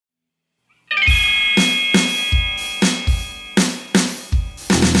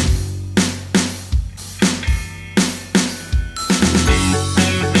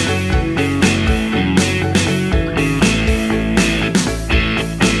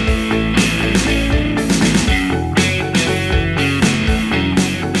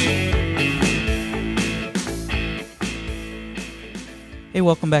Hey,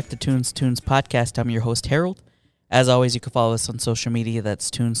 welcome back to Tunes Podcast. I'm your host, Harold. As always, you can follow us on social media.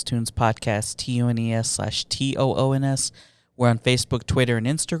 That's Tunes Podcast, TUNES/TOONS. We're on Facebook, Twitter, and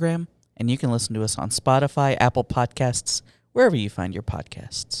Instagram. And you can listen to us on Spotify, Apple Podcasts, wherever you find your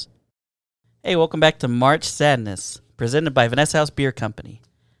podcasts. Hey, welcome back to March Sadness, presented by Vanessa House Beer Company.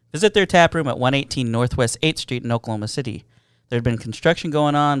 Visit their tap room at 118 Northwest 8th Street in Oklahoma City. There's been construction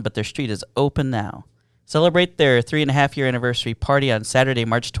going on, but their street is open now. Celebrate their 3.5-year anniversary party on Saturday,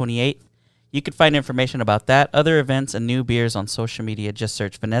 March 28th. You can find information about that, other events, and new beers on social media. Just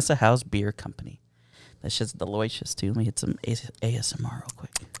search Vanessa House Beer Company. That shit's delicious, too. Let me hit some ASMR real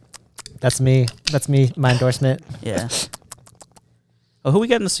quick. That's me. That's me, my endorsement. Yeah. Oh, who we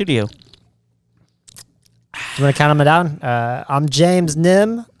got in the studio? Do you want to count them down? I'm James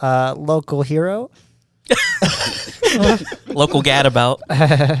Nim, local hero. Local gadabout.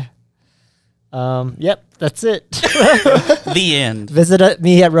 Yep, that's it. The end. Visit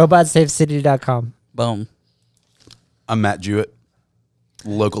me at robotsavecity.com. Boom. I'm Matt Jewett,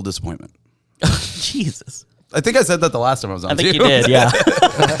 local disappointment. Jesus. I think I said that the last time I was on. I think you did, yeah.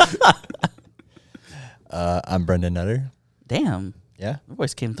 I'm Brendan Nutter. Damn. Yeah. Your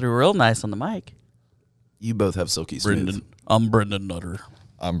voice came through real nice on the mic. You both have silky smooth. I'm Brendan Nutter.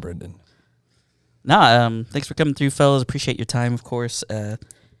 I'm Brendan. Thanks for coming through, fellas. Appreciate your time, of course.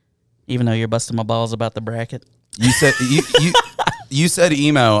 Even though you're busting my balls about the bracket. You said you said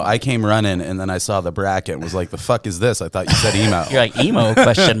emo. I came running, and then I saw the bracket and was like, "The fuck is this?" I thought you said emo. You're like, emo,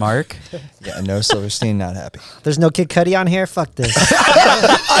 question mark. Yeah, no Silverstein, not happy. There's no Kid Cudi on here? Fuck this.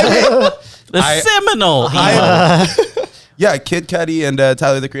 Seminal emo. Yeah, Kid Cudi and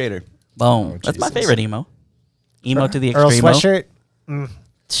Tyler, the Creator. Boom. Oh, That's my Jesus. favorite emo. Emo to the Earl extremo.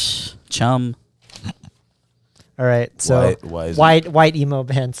 Sweatshirt. Chum. All right, so white emo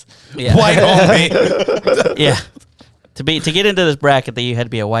bands. Yeah. White homie. Yeah. To get into this bracket, that you had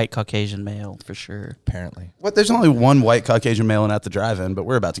to be a white Caucasian male for sure. Apparently. What? There's only one white Caucasian male at the drive-in, but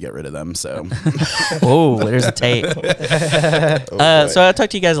we're about to get rid of them. So, Oh, there's a take. So I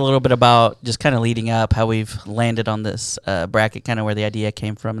talked to you guys a little bit about just kind of leading up how we've landed on this bracket, kind of where the idea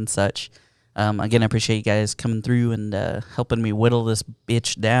came from and such. Again, I appreciate you guys coming through and helping me whittle this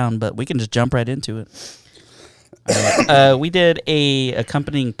bitch down, but we can just jump right into it. We did a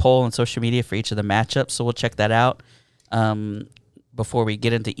accompanying poll on social media for each of the matchups, so we'll check that out before we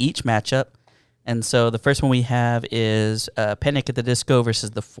get into each matchup. And so the first one we have is Panic at the Disco versus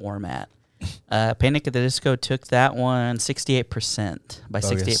The Format. Panic at the Disco took that one 68% by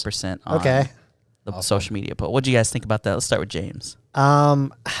Bogus. 68% on the social media poll. What do you guys think about that? Let's start with James.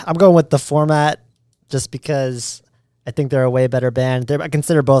 I'm going with The Format just because I think they're a way better band. I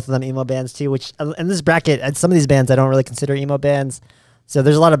consider both of them emo bands too, which in this bracket, and some of these bands I don't really consider emo bands. So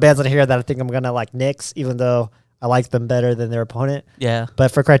there's a lot of bands on here that I think I'm going to like nix, even though I like them better than their opponent. Yeah. But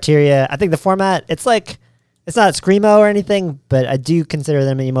for criteria, I think The Format, it's not screamo or anything, but I do consider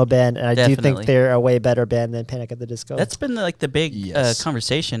them an emo band, and I do think they're a way better band than Panic at the Disco. That's been like the big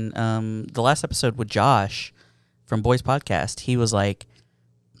conversation. The last episode with Josh from Boys Podcast, he was like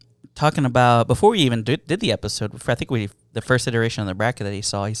talking about, before we even did the episode, I think the first iteration of the bracket that he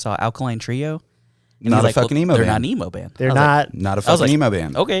saw Alkaline Trio. And not he's a fucking emo they're band. Not an emo band. They're not a fucking emo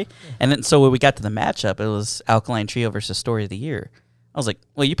band. Okay. And then so when we got to the matchup, it was Alkaline Trio versus Story of the Year. I was like,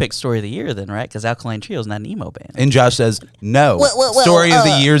 well, you picked Story of the Year then, right? Because Alkaline Trio is not an emo band. And Josh says, "No, Story of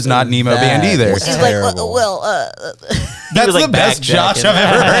the Year's not an emo band either." He's like, That's like the best Josh I've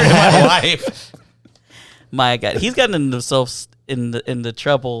ever heard in my life. My God, he's gotten himself into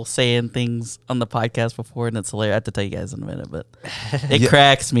trouble saying things on the podcast before, and it's hilarious. I have to tell you guys in a minute, but it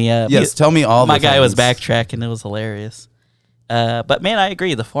cracks me up. Yes, tell me all. My guy was things. backtracking; it was hilarious. But man, I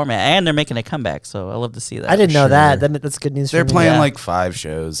agree. The format, and they're making a comeback, so I love to see that. I didn't know that. That's good news. They're for me. playing like 5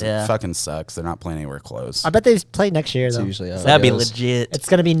 shows. Yeah. It fucking sucks. They're not playing anywhere close. I bet they play next year That's though. usually how it That'd be goes. legit. It's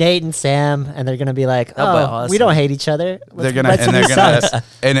gonna be Nate and Sam, and they're gonna be like, That'd be "Oh, awesome. we don't hate each other." They're gonna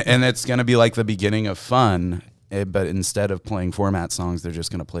and it's gonna be like the beginning of fun. But instead of playing format songs, they're just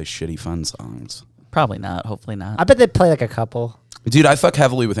gonna play shitty fun songs. Probably not. Hopefully not. I bet they play like a couple. Dude, I fuck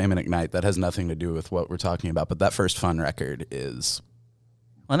heavily with Aim and Ignite. That has nothing to do with what we're talking about. But that first fun record is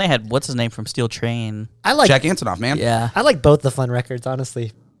When they had what's his name from Steel Train. I like Jack Antonoff, man. Yeah. I like both the fun records,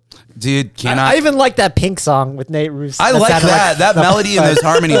 honestly. Dude, I even like that Pink song with Nate Roos. I like that. That melody and those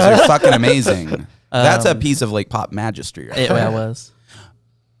harmonies are fucking amazing. That's a piece of like pop magistry, right? It was.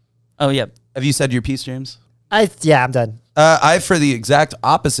 Oh yeah. Have you said your piece, James? Yeah, I'm done. I, for the exact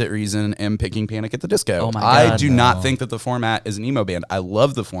opposite reason, am picking Panic at the Disco. Oh my I God, do not think that the format is an emo band. I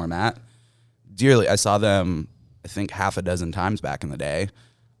love the format dearly. I saw them, I think, half a dozen times back in the day.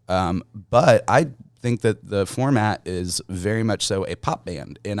 But I think that the format is very much so a pop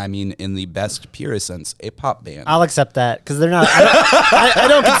band, and I mean in the best purest sense, a pop band. I'll accept that because they're not. I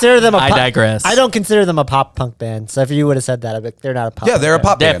don't consider them a. I pop, digress. I don't consider them a pop punk band. So if you would have said that, I'd be like, they're not a pop. Yeah, punk they're a band.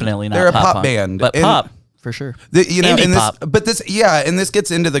 pop band. Definitely not They're a pop punk, band, but And pop for sure. You know, Indie and this, pop. but this, yeah, and this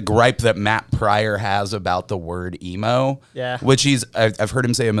gets into the gripe that Matt Pryor has about the word emo. Yeah. Which I've heard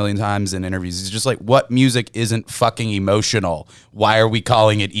him say a million times in interviews. He's just like, what music isn't fucking emotional? Why are we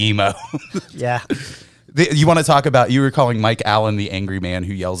calling it emo? Yeah. You want to talk about, you were calling Mike Allen the angry man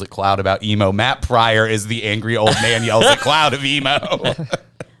who yells at Cloud about emo. Matt Pryor is the angry old man yells at Cloud of emo.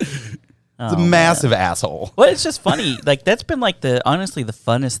 It's a massive asshole. Well, it's just funny. Like that's been like honestly the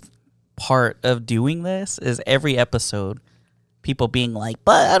funnest part of doing this is every episode, people being like,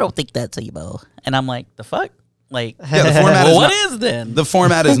 "But I don't think that's emo," and I'm like, "The fuck." Like, Yeah, the format well, is what not- is then? The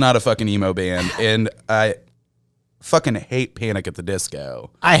format is not a fucking emo band, and I fucking hate Panic at the Disco.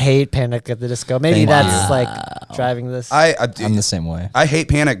 I hate Panic at the Disco. Maybe Thank that's you. like driving this. I'm the same way. I hate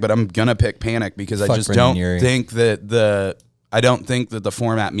Panic, but I'm gonna pick Panic because I Fuck just Brendan don't Urie. think that the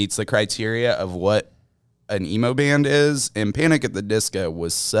format meets the criteria of what an emo band is. And Panic at the Disco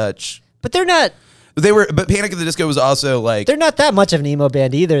was such. but they're not. But Panic at the Disco was also like They're not that much of an emo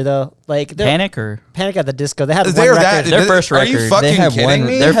band either, though. Like they're- Panic or Panic at the Disco. They had one they're record. that. Their first Are you record. fucking They have kidding one-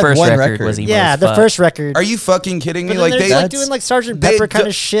 me? their had first one record record. was emo. yeah, as the fuck. first record. Are you fucking kidding me? But then Like they're they, just, like doing like Sergeant they Pepper kind do-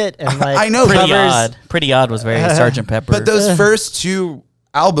 of shit and like I know, Pretty covers. odd. Pretty odd was very Sergeant Pepper. but those first two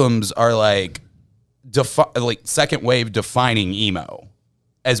albums are like second wave defining emo.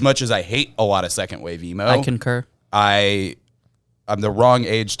 As much as I hate a lot of second wave emo, I concur. I'm the wrong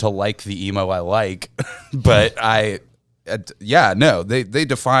age to like the emo I like, but they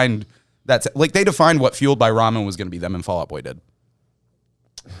defined they defined what Fueled by Ramen was going to be. Them and Fall Out Boy did.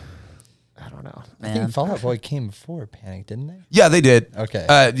 I don't know. I think Fall Out Boy came before Panic, didn't they? Yeah, they did. Okay.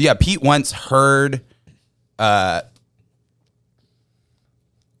 Yeah, Pete Wentz heard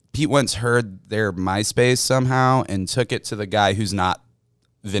their MySpace somehow and took it to the guy who's not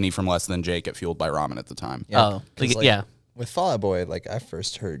Vinny from Less Than Jake at Fueled by Ramen at the time. Oh, 'Cause, yeah. With Fall Out Boy, like I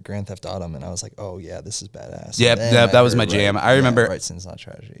first heard Grand Theft Autumn and I was like, oh yeah, this is badass. Yep, And then yep, I that was heard my jam. I remember- Right Sin's Not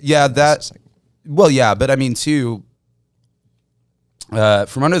Tragedy. Yeah, It's that. just like, Well, yeah, but I mean, too,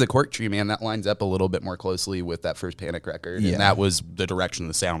 From Under the Cork Tree, man, that lines up a little bit more closely with that first Panic record, Yeah. and that was the direction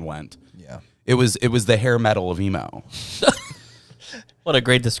the sound went. yeah. It was the hair metal of emo. What a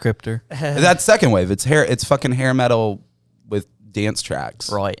great descriptor. That's second wave. It's fucking hair metal with dance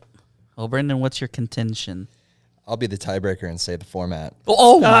tracks. Right. Well, Brendan, what's your contention? I'll be the tiebreaker and say the format.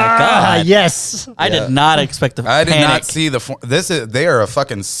 Oh my Ah, God. yes. I did not expect the I did Panic. not see they are a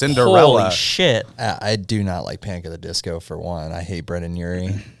fucking Cinderella. Holy shit. I do not like Panic at the Disco for one. I hate Brendan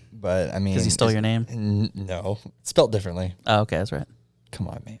Urie, but I mean, Because he stole your name? No, it's spelled differently. Oh, okay, that's right. Come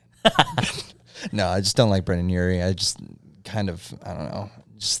on, man. No, I just don't like Brendan Urie. I just kind of, I don't know,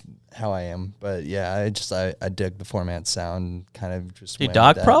 just how I am. But yeah, I dig the format sound. Kind of just Dude, went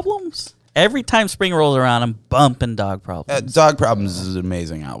Dog with that. Problems? Every time spring rolls around, I'm bumping Dog Problems. Dog Problems is an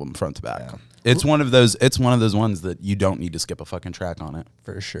amazing album, front to back. Yeah. It's one of those ones that you don't need to skip a fucking track on it.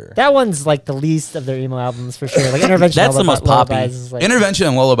 For sure. That one's like the least of their emo albums for sure. Like Intervention. That's the most poppy. Lullabies is like Intervention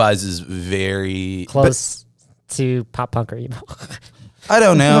and Lullabies is very close to pop punk or emo. I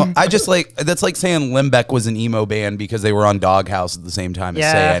don't know. I just that's like saying Limbeck was an emo band because they were on Doghouse at the same time as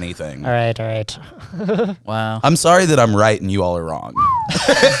Say Anything. All right. Wow. I'm sorry that I'm right and you all are wrong.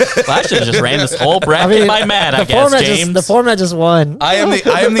 Well, I should have just ran this whole bracket by Matt, I guess, James. The format just won. I am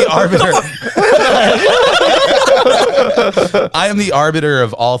the arbiter. I am the arbiter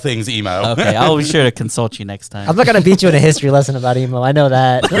of all things emo. Okay, I'll be sure to consult you next time. I'm not gonna beat you in a history lesson about emo. I know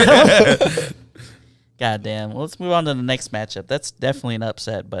that. God damn. Well, let's move on to the next matchup. That's definitely an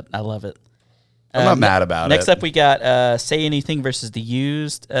upset, but I love it. I'm not mad about Next it. up, we got Say Anything versus The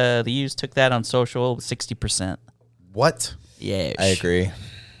Used. The Used took that on social 60%. What? Yeah. I agree.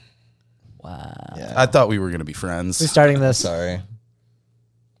 Wow. Yeah. I thought we were gonna be friends. Who's starting this? Sorry.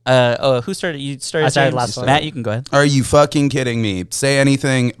 Who started? You started. I started James? last one. Matt, you can go ahead. Are you fucking kidding me? Say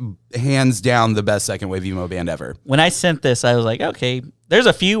Anything, hands down the best second wave emo band ever. When I sent this, I was like, okay. There's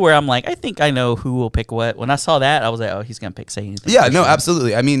a few where I'm like, I think I know who will pick what. When I saw that, I was like, oh, he's gonna pick Say Anything. Yeah, for no, sure.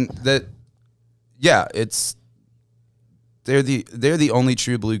 absolutely. I mean they're the only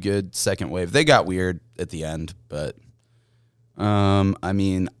true blue good second wave. They got weird at the end, but I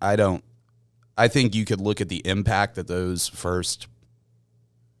mean, I think you could look at the impact that those first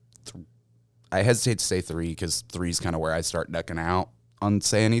I hesitate to say 3 because 3 is kind of where I start ducking out on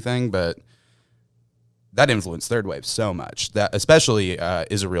Say Anything, but that influenced third wave so much that especially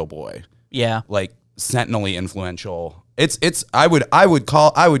Is a Real Boy, Yeah. like sentinelly influential I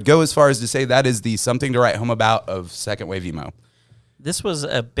would go as far as to say that is the something to write home about of second wave emo. This was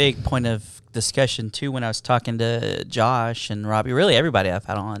a big point of discussion too when I was talking to Josh and Robbie. Really, everybody I've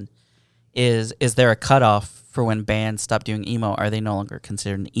had on is there a cutoff for when bands stop doing emo? Are they no longer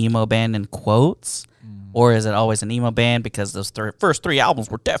considered an emo band in quotes, or is it always an emo band because those first 3 albums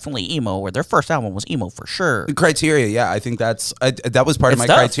were definitely emo, or their first album was emo for sure? The criteria, yeah, I think that was part of my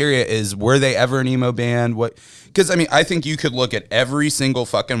tough. criteria is were they ever an emo band? What? Because I mean, I think you could look at every single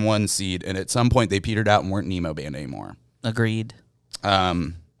fucking one seed, and at some point they petered out and weren't an emo band anymore. Agreed.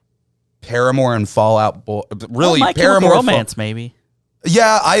 Paramore and Fallout Boy, really My Chemical Paramore Romance, maybe.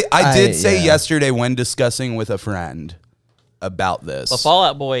 Yeah, I did say yeah. yesterday when discussing with a friend about this. But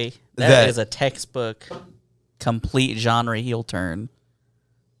Fallout Boy, That- that is a textbook, complete genre heel turn,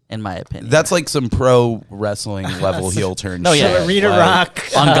 in my opinion. That's like some pro wrestling level heel turn. No, yeah. shit. Arena Like, Rock.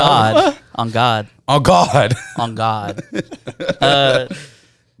 on God, on God, Oh God. on God.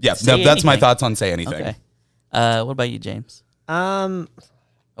 Yeah, Say no, that's my anything. thoughts on Say Anything. Okay. What about you, James? Um.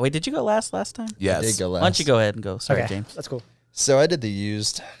 Oh, wait, did you go last time? Yes. I did go Why don't you go ahead and go? Sorry, Okay, James. that's cool. So I did the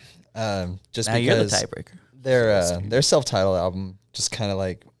Used, just Now you're the because tiebreaker. their self-titled album just kind of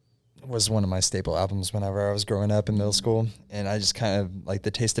like was one of my staple albums whenever I was growing up in middle school, and I just kind of like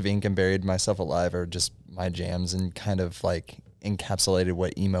The Taste of Ink and Buried Myself Alive are just my jams and kind of like encapsulated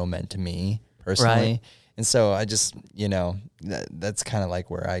what emo meant to me personally. Right. And so I just, that's kind of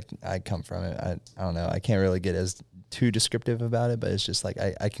like where I come from. I don't know. I can't really get as too descriptive about it, but it's just like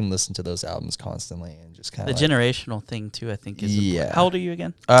I can listen to those albums constantly and just kind The of generational thing too, I think, is important. Yeah. How old are you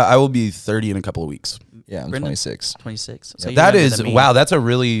again? I will be 30 in a couple of weeks. yeah, I'm Brendan? 26. 26. So you're That younger is than me. wow. That's a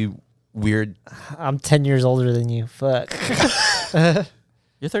really weird. I'm 10 years older than you. Fuck.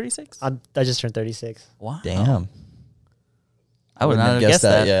 You're 36. I just turned 36. Wow. Damn. I would Wouldn't not have guessed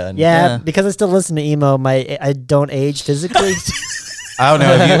that. Yeah. Yeah, Yeah. because I still listen to emo. I don't age physically. I don't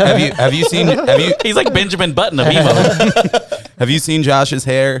know. Have you seen He's like Benjamin Button of emo. have you seen Josh's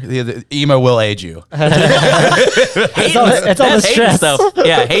hair? The emo will age you. it's all the That's hating stress. stuff.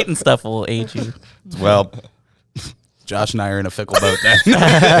 Yeah, hating stuff will age you. Well, Josh and I are in a fickle boat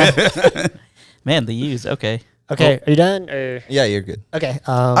then. Man, the Used. Okay. Okay, are you done? Or Yeah, you're good. okay.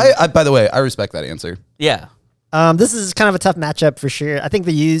 I by the way, I respect that answer. Yeah. This is kind of a tough matchup for sure. I think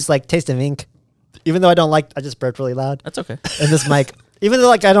the Used like Taste of Ink, even though I just burped really loud That's okay. in this mic. Even though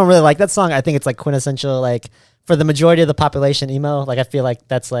like I don't really like that song, I think it's like quintessential like for the majority of the population emo. Like I feel like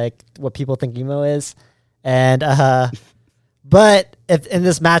that's like what people think emo is, and but if in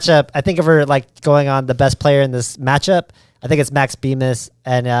this matchup, I think if we're like going on the best player in this matchup, I think it's Max Bemis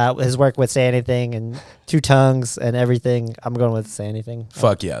and his work with Say Anything and Two Tongues and everything. I'm going with Say Anything.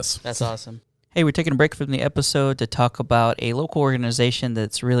 Fuck yes. That's awesome. Hey, we're taking a break from the episode to talk about a local organization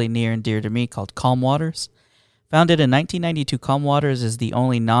that's really near and dear to me called Calm Waters. Founded in 1992, Calm Waters is the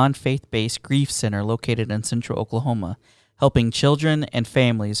only non-faith-based grief center located in central Oklahoma, helping children and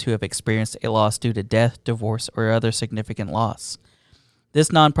families who have experienced a loss due to death, divorce, or other significant loss. This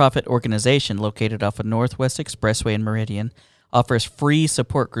nonprofit organization, located off of Northwest Expressway in Meridian, offers free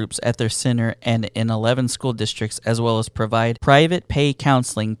support groups at their center and in 11 school districts, as well as provide private pay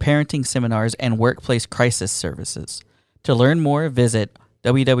counseling, parenting seminars, and workplace crisis services. To learn more, visit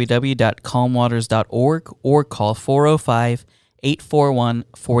www.calmwaters.org or call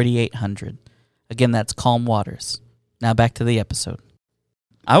 405-841-4800. Again, that's Calm Waters. Now back to the episode.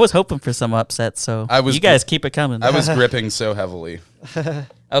 I was hoping for some upsets, so you guys keep it coming. I was gripping so heavily.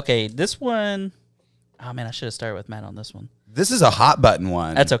 Okay, this one... Oh, man, I should have started with Matt on this one. This is a hot button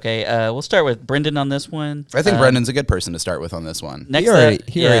one. That's okay. We'll start with Brendan on this one. I think Brendan's a good person to start with on this one. Next He already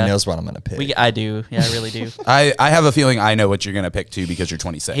yeah. knows what I'm going to pick. I do. Yeah, I really do. I have a feeling I know what you're gonna pick too because you're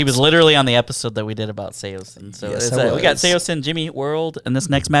 26. He was literally on the episode that we did about Seosin. So Yes, it's, I we got was. Seosin, Jimmy Eat World in this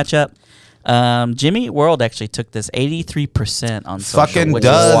next matchup. Jimmy Eat World actually took this 83% on social, fucking which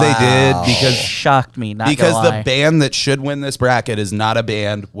duh. is- They did because shocked me. Not because gonna the lie. band that should win this bracket is not a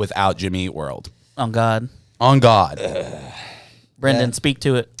band without Jimmy Eat World. Oh God, On God. Brendan, Yeah. speak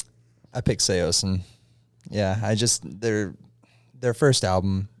to it. I picked Seosin. Yeah, I just their first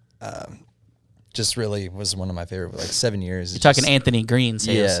album just really was one of my favorite. Like 7 years. You're talking Anthony Green.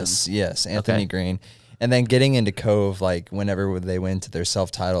 Seosin. Yes, Anthony Okay. Green. And then getting into Cove, like whenever they went to their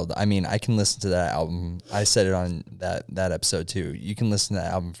self-titled, I mean, I can listen to that album. I said it on that episode too. You can listen to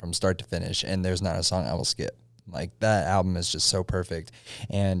that album from start to finish, and there's not a song I will skip. Like that album is just so perfect.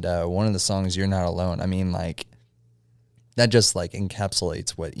 And one of the songs, "You're Not Alone," I mean, like that just like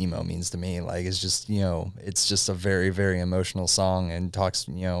encapsulates what emo means to me. Like it's just, it's just a very, very emotional song and talks,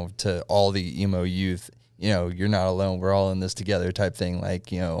 to all the emo youth. You're not alone. We're all in this together type thing. Like,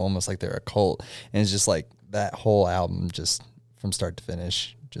 almost like they're a cult. And it's just like that whole album just from start to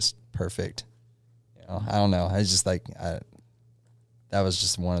finish, just perfect. You know, I don't know. I just like that was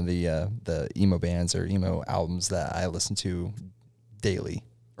just one of the emo bands or emo albums that I listen to daily.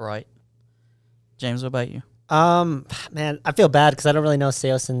 Right. James, what about you? Man, I feel bad because I don't really know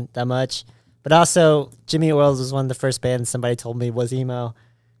Seosin that much, but also Jimmy Eat World was one of the first bands somebody told me was emo,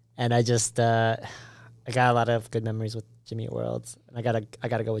 and I just I got a lot of good memories with Jimmy Eat World, and I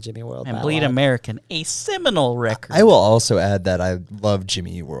gotta go with Jimmy Eat World. And by a Bleed lot. American, a seminal record. I will also add that I love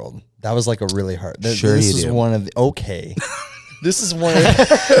Jimmy Eat World. That was like a really hard. Sure this you is do. one of the okay. This is one.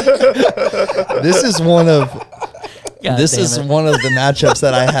 This is one of. God This damn is it. one of the matchups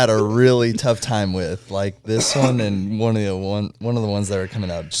that I had a really tough time with. Like this one and one of the ones that are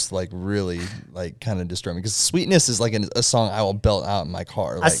coming out just like really like kind of destroy me. Because Sweetness is like a song I will belt out in my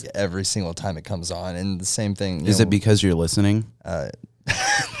car like every single time it comes on. And the same thing. Is it because you're listening?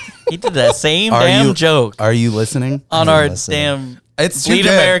 He did that same Are damn you- joke Are you listening? on I'm our listening. damn It's too Bleed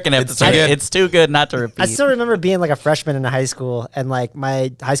good. American It's episode. too good. It's too good not to repeat. I still remember being like a freshman in high school and like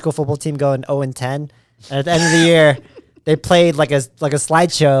my high school football team going 0-10, and at the end of the year they played like a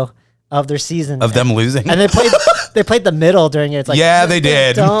slideshow of their season Of them losing? and they played the middle during it. It's like yeah, they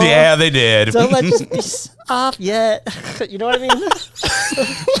did. Don't, Yeah, they did. don't let this be off yet. You know what I mean?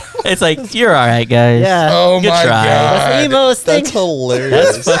 It's like, you're all right, guys. Yeah. Oh Good my try. That's god. the emo thing. That's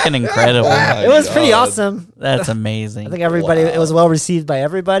hilarious. That's fucking incredible. my It was pretty God. awesome. That's amazing. I think everybody, it was well received by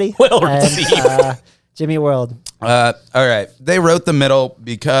everybody. Well And, received. Jimmy World. All right. They wrote the middle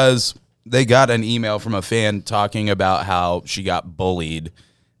because they got an email from a fan talking about how she got bullied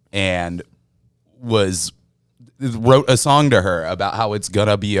and wrote a song to her about how it's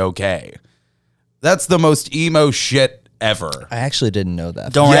gonna be okay. That's the most emo shit ever. I actually didn't know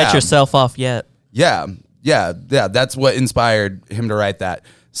that. Don't Yeah. write yourself off yet. Yeah. That's what inspired him to write that.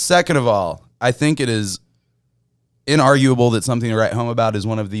 Second of all, I think it is inarguable that Something to Write Home About is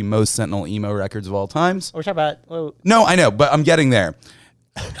one of the most Sentinel emo records of all times. We're talking about, whoa, No, I know, but I'm getting there.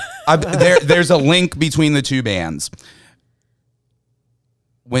 There's a link between the two bands.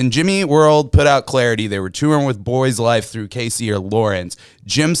 When Jimmy Eat World put out Clarity, they were touring with Boys Life through Casey or Lawrence.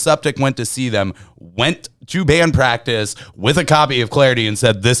 Jim Suptic went to see them, went to band practice with a copy of Clarity and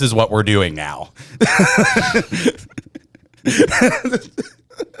said, "This is what we're doing now."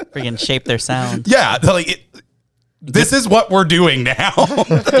 Freaking shape their sound. Yeah, this is what we're doing now.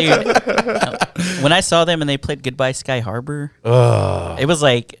 Dude, when I saw them and they played Goodbye Sky Harbor, it was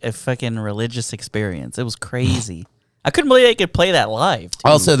like a fucking religious experience. It was crazy. I couldn't believe they could play that live. Too.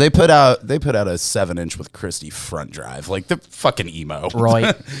 Also, they put out a 7-inch with Christie front drive, like the fucking emo.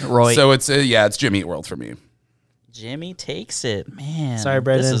 Roy. So it's Jimmy Eat World for me. Jimmy takes it, man. Sorry,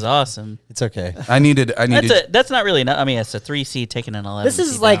 Brendan. This is awesome. It's okay. I needed. That's not really. I mean, it's a 3 seed taking an 11. this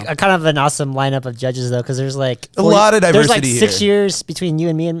is like a kind of an awesome lineup of judges though, because there's like A lot of There's like diversity 6 here. years between you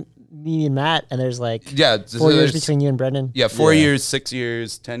and me and Matt, and there's like 4 years there's- between you and Brendan. Yeah, 4 Yeah. years, 6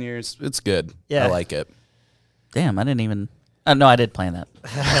 years, 10 years. It's good. Yeah. I like it. Damn, I didn't even. No, I did plan that.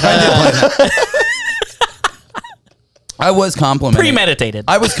 I was complimenting. Premeditated.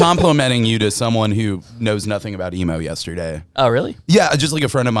 I was complimenting you to someone who knows nothing about emo yesterday. Oh, really? Yeah, just like a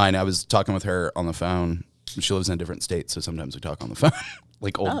friend of mine. I was talking with her on the phone. She lives in a different state, so sometimes we talk on the phone,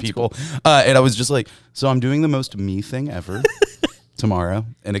 like old that's people. And I was just like, so I'm doing the most me thing ever tomorrow,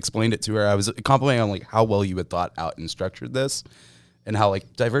 and explained it to her. I was complimenting on like how well you had thought out and structured this, and how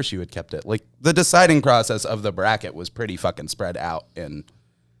like diverse you had kept it. Like the deciding process of the bracket was pretty fucking spread out and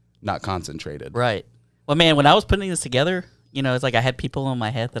not concentrated. Right. Well, man, when I was putting this together, it's like I had people in my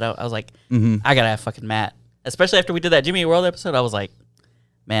head that I was like, Mm-hmm. I gotta have fucking Matt. Especially after we did that Jimmy Eat World episode, I was like,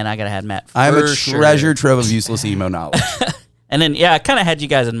 man, I gotta have Matt. I'm a for sure. treasure trove of useless emo knowledge. And then I kind of had you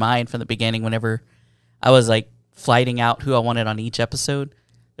guys in mind from the beginning. Whenever I was like flighting out who I wanted on each episode,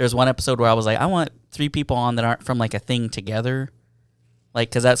 there was one episode where I was like, I want 3 people on that aren't from like a thing together. Like,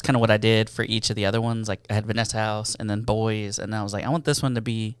 because that's kind of what I did for each of the other ones. Like, I had Vanessa House and then Boys, and I was like, I want this one to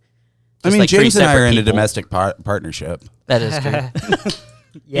be. I just mean, like 3 James and I separate are in a people. domestic partnership. That is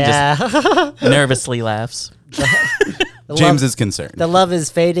true. Yeah. Nervously laughs. The James love, is concerned. the love is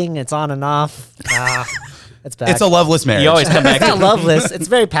fading. It's on and off. It's back. It's a loveless marriage. You always come back It's not to loveless. It's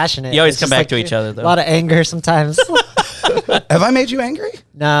very passionate. You always It's come just back to each other, though. A lot of anger sometimes. Have I made you angry?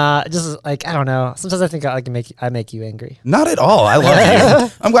 Nah, just like I don't know. Sometimes I think I make you angry. Not at all. I love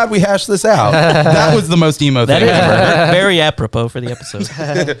you. I'm glad we hashed this out. That was the most emo That thing is ever. very apropos for the episode.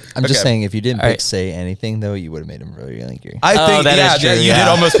 I'm just Okay. saying, if you didn't All pick right. Say Anything, though, you would have made him really angry. I Oh, think, that yeah, is true, you yeah. did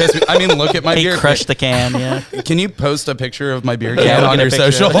almost piss me. I mean, look at my He beer crushed the can, yeah. Can you post a picture of my beer Yeah, can we'll on get a your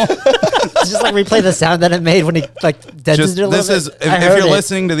picture of social? Just like replay the sound that it made when he like dented it a little This bit. is if, I if heard you're it.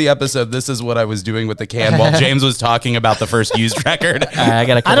 listening to the episode, this is what I was doing with the can while James was talking about the first used record. All right, I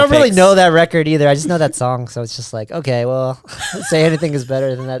got a couple I don't really picks. know that record either. I just know that song, so it's just like, okay, well, Say Anything is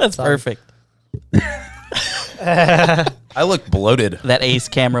better than that. That's song. perfect. I look bloated. That ace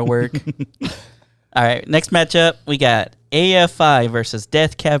camera work. All right, next matchup, we got AFI versus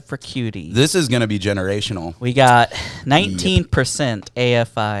Death Cab for Cutie. This is going to be generational. We got 19%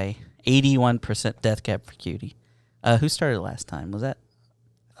 AFI, 81% Death Cab for Cutie. Who started last time? Was that?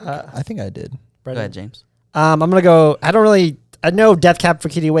 I think I did. Go ahead, James. I'm gonna go. I know Death Cab for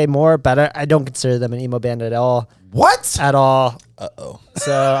Cutie way more, but I don't consider them an emo band at all. What? At all. Uh-oh.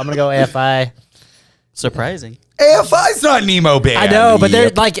 So I'm gonna go AFI. Surprising. AFI's not an emo band. I know, but they're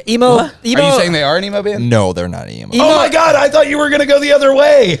Yep. like emo. Are Emo. you saying they are an emo band? No, they're not emo. Emo- Oh my god, I thought you were going to go the other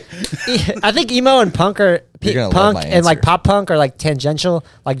way. I think emo and punk are You're gonna love punk my and like answer. pop punk are like tangential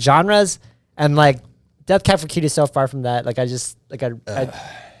like genres, and like Death Cab for Cutie is so far from that. Like I'm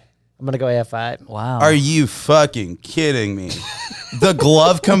gonna go AFI. Wow. Are you fucking kidding me? The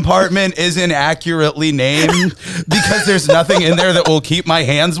glove compartment isn't accurately named because there's nothing in there that will keep my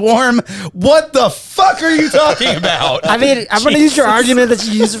hands warm. What the fuck are you talking about? I mean, I'm gonna use your argument that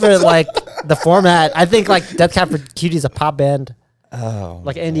you use for like the format. I think like Death Cab for Cutie is a pop band, Oh.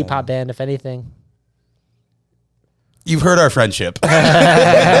 like an indie pop band, if anything. You've heard our friendship. Y'all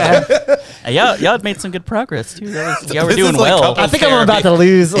had made some good progress too. Y'all were This doing is like well. couple- I think I'm about to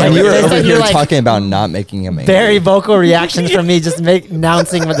lose. Like, And you were based over on here your, like, talking about not making him angry. very vocal reactions from me, just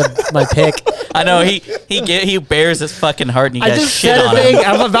announcing my pick. I know he bears his fucking heart, and you I guys just shit said a on thing. him.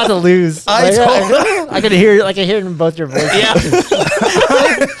 I'm about to lose. I can hear it in both your voices. Yeah.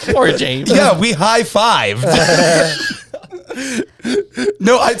 Poor James. Yeah, we high fived.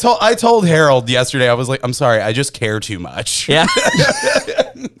 No, I told Harold yesterday. I was like, I'm sorry, I just care too much. Yeah.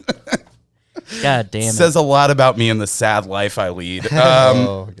 God damn it. Says a lot about me and the sad life I lead.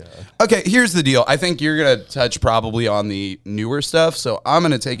 Oh, God. Okay, here's the deal. I think you're gonna touch probably on the newer stuff, so I'm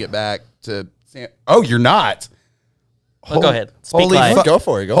gonna take it back to. Oh, you're not. Well, go ahead. Speak Holy live. fuck! Go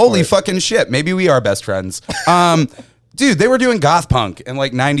for it, go Holy for it. fucking shit! Maybe we are best friends. Dude, they were doing goth punk in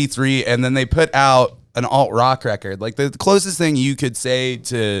like '93, and then they put out an alt rock record. Like the closest thing you could say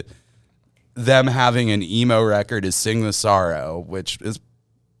to them having an emo record is "Sing the Sorrow," which is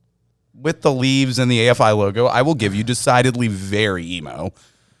with the leaves and the AFI logo. I will give you decidedly very emo,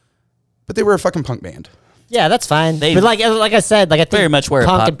 but they were a fucking punk band. Yeah, that's fine. They but like I said, like I think very much were a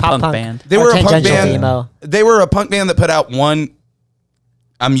punk pop- and pop punk punk band. They are were a punk tangential to band. emo. They were a punk band that put out one,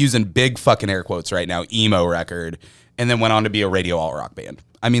 I'm using big fucking air quotes right now, emo record, and then went on to be a radio alt rock band.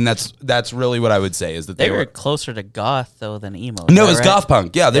 I mean, that's really what I would say is that They were closer to goth though than emo. Is no, that it was right? goth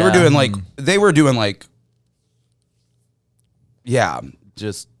punk. Yeah, they were Yeah. doing like, yeah,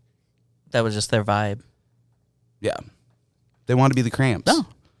 just That was just their vibe. yeah. They wanted to be the Cramps. No,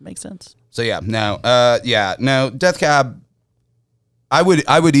 makes sense. So no, Death Cab. I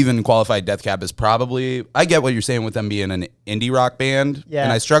would even qualify Death Cab as probably. I get what you're saying with them being an indie rock band, Yeah.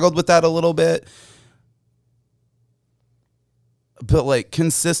 and I struggled with that a little bit. But like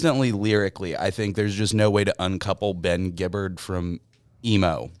consistently lyrically, I think there's just no way to uncouple Ben Gibbard from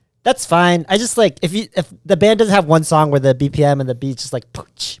emo. That's fine. I just like if the band doesn't have one song where the BPM and the beat's just like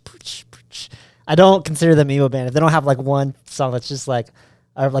pooch, pooch, pooch, I don't consider them emo band. If they don't have like one song that's just like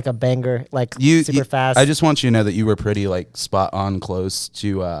like a banger, like super fast. I just want you to know that you were pretty like spot on close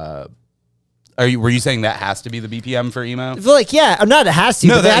to. Were you saying that has to be the BPM for emo? I feel like yeah, I'm not. It has to.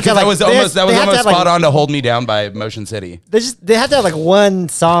 No, but they have to that have, was like, almost they have to have, spot like, on to "Hold Me Down" by Motion City. They have to have like one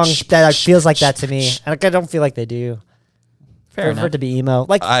song that like, feels like that to me. And like, I don't feel like they do. Fair for enough. it to be emo,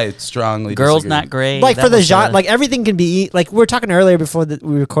 like I strongly Girls disagree. Not Gray. like that for the was genre, like everything can be like we were talking earlier before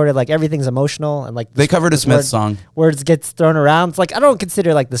we recorded. Like everything's emotional and like They covered a this Smiths word- song. Words gets thrown around. It's like I don't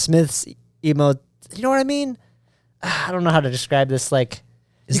consider like the Smiths emo. You know what I mean? I don't know how to describe this. Like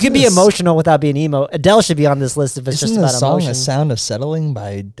you Isn't can be this- emotional without being emo. Adele should be on this list if it's Isn't just the about song emotion. "A Sound of Settling"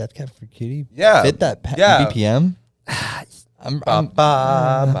 by Death Cab for Cutie? Yeah. Fit that Yeah. BPM? I'm All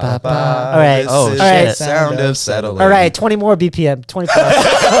right. Oh, This is shit. the sound of settling. All right, 20 more BPM. 20 plus.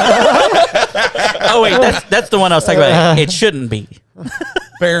 Oh wait, that's the one I was talking about. It shouldn't be.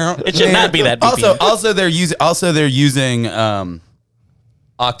 It should not be that BPM. Also they're using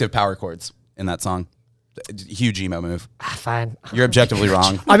octave power chords in that song. Huge emo move. Fine. You're objectively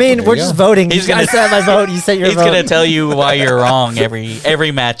wrong. I mean, we're you just go. voting. He's I gonna- said my vote. You said your He's vote. gonna tell you why you're wrong every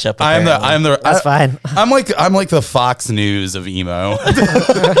matchup. apparently. That's fine. I'm like the Fox News of emo.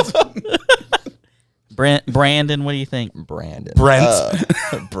 Brandon, what do you think? Brandon. Brent.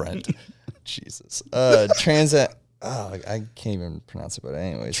 Brent. Jesus. Transit. Oh, I can't even pronounce it, but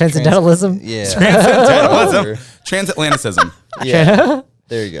anyways. Transcendentalism? Yeah. Transatlanticism. Yeah.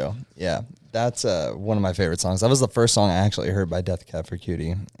 There you go. Yeah. That's one of my favorite songs. That was the first song I actually heard by Death Cab for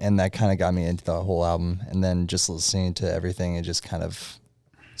Cutie. And that kind of got me into the whole album. And then just listening to everything, it just kind of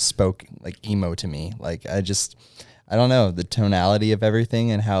spoke like emo to me. Like I don't know, the tonality of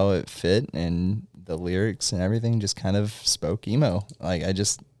everything and how it fit and the lyrics and everything just kind of spoke emo. Like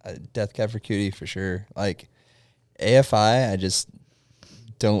Death Cab for Cutie for sure. Like AFI, I just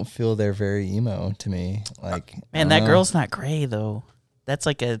don't feel they're very emo to me. Like Man, that girl's not gray though. That's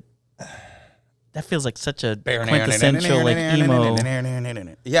like that feels like such a quintessential like emo.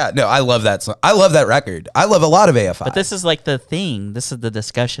 Yeah, no, I love that song. I love that record. I love a lot of AFI. But this is like the thing. This is the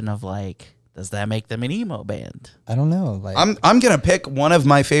discussion of like, does that make them an emo band? I don't know. Like I'm gonna pick one of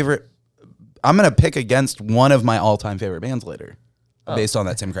my favorite. I'm gonna pick against one of my all-time favorite bands later, based on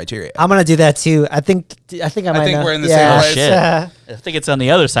that same criteria. I'm gonna do that too. I think I might think know. we're in the yeah. same place. Shit. I think it's on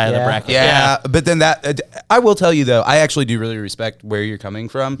the other side of the Yeah. bracket. Yeah, but then I will tell you though, I actually do really respect where you're coming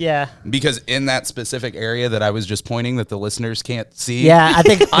from. Yeah. Because in that specific area that I was just pointing that the listeners can't see. Yeah, I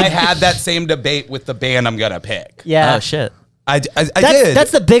think I had that same debate with the band I'm gonna pick. yeah. Oh shit. I did.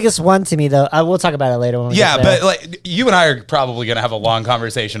 That's the biggest one to me though. We'll talk about it later when we Yeah, get there. but like you and I are probably gonna have a long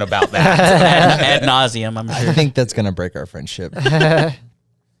conversation about that. Ad nauseum, I'm I sure. think that's gonna break our friendship.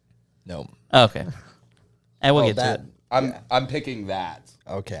 No. Okay. And we'll Oh, get to that. it. I'm picking that.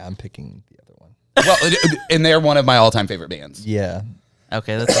 Okay, I'm picking the other one. Well, and they're one of my all-time favorite bands. Yeah.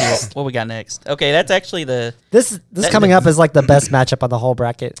 Okay, let's see what we got next. Okay, that's actually this coming up is like the best matchup on the whole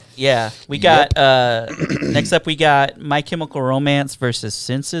bracket. we got next up we got My Chemical Romance versus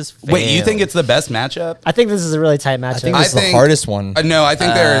Senses Fail. Wait, you think it's the best matchup? I think this is a really tight matchup. I think this is the hardest one. No, I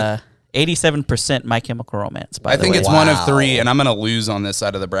think they're. 87% My Chemical Romance, by I the think way. it's one of Wow. three, and I'm gonna lose on this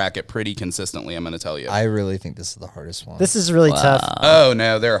side of the bracket pretty consistently. I'm gonna tell you. I really think this is the hardest one. This is really tough. Oh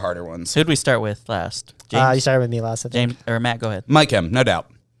no, there are harder ones. Who'd we start with last? You James? started with me last. I think. James or Matt, go ahead. Mike M, no doubt.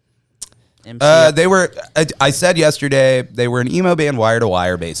 MC, They were. I said yesterday they were an emo band, wire to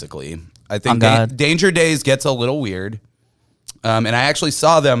wire, basically. I On think God. Danger Days gets a little weird, and I actually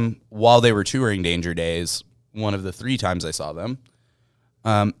saw them while they were touring Danger Days. One of the 3 times I saw them.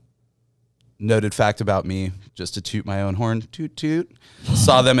 Noted fact about me, just to toot my own horn, toot toot.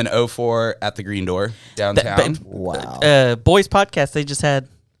 Saw them in 04 at the Green Door downtown. wow. Boys Podcast, they just had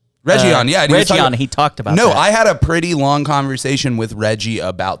Reggie on, yeah. and he was Reggie talking- on, he talked about No, that. I had a pretty long conversation with Reggie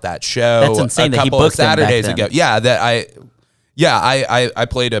about that show. That's insane a that he couple of booked them back Saturdays then. ago. Yeah, I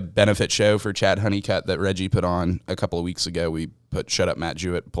played a benefit show for Chad Honeycutt that Reggie put on a couple of weeks ago. We put Shut Up Matt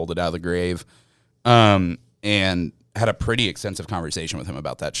Jewett, pulled it out of the grave, and had a pretty extensive conversation with him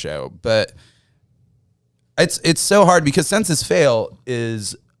about that show. But it's so hard because Senses Fail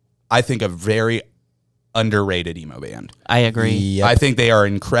is, I think, a very underrated emo band. I agree. Yep. I think they are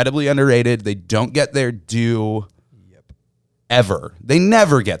incredibly underrated. They don't get their due ever. They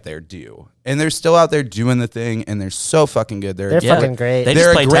never get their due. And they're still out there doing the thing, and they're so fucking good. They're Yeah. fucking great. They They're just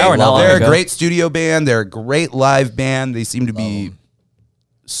a played great, Tower not long they're ago. a great studio band. They're a great live band. They seem to be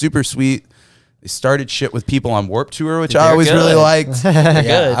super sweet. They started shit with people on Warped Tour, which I They're always really good. liked. Yeah,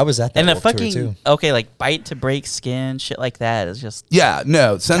 Good. I was at that and the Warped Tour, fucking too. okay, like Bite to Break Skin, shit like that is just Yeah,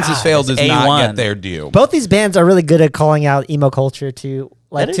 no, Senses God, Fail it's does not A1. get their due. Both these bands are really good at calling out emo culture to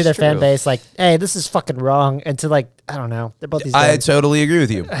like That to is their fan true. base. Like, hey, this is fucking wrong, and to like, I don't know. They're both these. I bands. totally agree with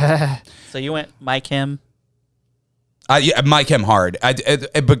you. so you went Mike Him. Mike him hard,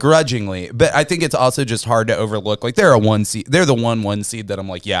 begrudgingly, but I think it's also just hard to overlook. Like they're a 1 seed. They're the 1 seed that I'm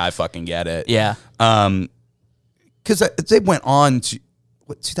like, yeah, I fucking get it. Yeah. Because they went on to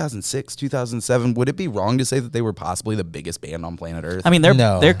 2006, 2007. Would it be wrong to say that they were possibly the biggest band on planet Earth? I mean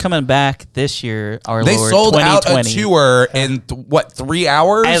No. they're coming back this year, our they Lord, sold out a 2020. tour in 3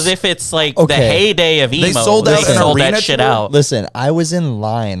 hours? As if it's like the Okay. heyday of emo. They sold They out an sold arena that shit tour? out. Listen, I was in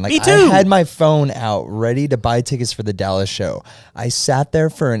line. Like Me I too. had my phone out ready to buy tickets for the Dallas show. I sat there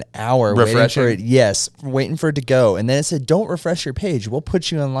for an hour waiting Refreshing? for it. Yes, waiting for it to go. And then it said, "Don't refresh your page. We'll put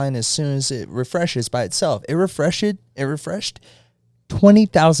you in line as soon as it refreshes by itself." It refreshed.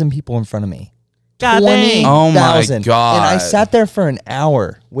 20,000 people in front of me. God dang. Oh my 20,000. God. And I sat there for an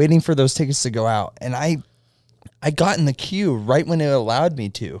hour waiting for those tickets to go out. And I got in the queue right when it allowed me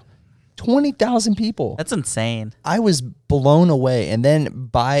to. 20,000 people. That's insane. I was blown away. And then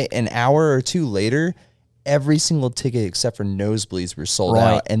by an hour or two later, every single ticket except for nosebleeds were sold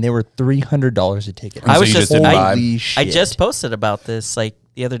Right. out, and they were $300 a ticket. I So was you just, just didn't buy? Holy I shit. just posted about this like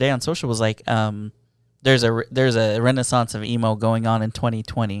the other day on social. Was like, there's a renaissance of emo going on in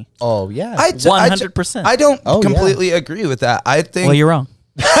 2020. Oh yeah. 100%. I don't Oh, yeah. completely agree with that. I think Well, you're wrong.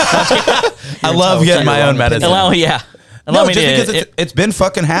 I love getting my own medicine. Allow me No, just to. because it's been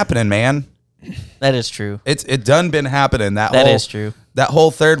fucking happening, man. That is true. It done been happening. That That is true. That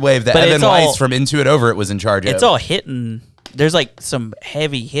whole third wave that But Evan it's all- Weiss from Into It Over It was in charge of. It's all hitting. There's like some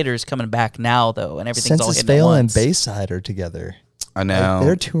heavy hitters coming back now though, and everything's all Census hitting at Fail and once. Bayside are together. I Like, know.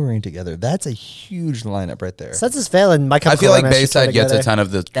 they're touring together. That's a huge lineup right there. Census Fail and My I Chemical feel like Romance should come Bayside gets a together. ton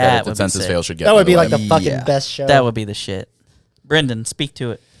of the That credit would that be Census sick. Fail should get. That by would be way. like the fucking Yeah. best show. That would be the shit. Brendan, speak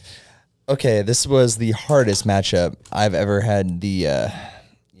to it. Okay, this was the hardest matchup I've ever had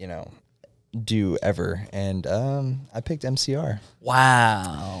do ever, and I picked MCR.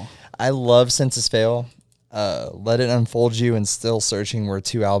 Wow. I love Census Fail. Let It Unfold You and Still Searching were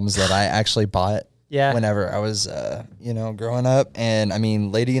two albums that I actually bought Yeah. whenever I was growing up, and I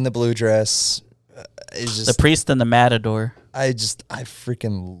mean Lady in the Blue Dress is just The Priest and the Matador. I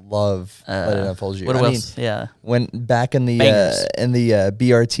freaking love Let It Unfold You. What I else? mean, Yeah. when back in the Bangers.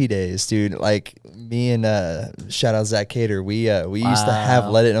 BRT days, dude, like me and shout out Zach Cater, we used to have Wow.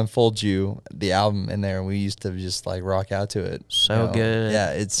 Let It Unfold You, the album in there, and we used to just like rock out to it. So good.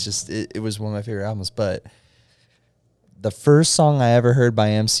 Yeah, it's just it was one of my favorite albums. But the first song I ever heard by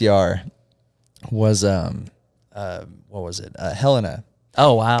MCR was what was it? Helena.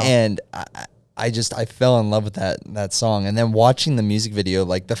 Oh wow. And I fell in love with that song, and then watching the music video,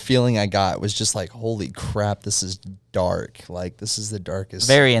 like the feeling I got was just like, holy crap, this is dark. Like this is the darkest.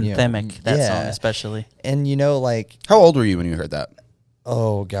 Very you know, anthemic, that song yeah. especially. And like, How old were you when you heard that?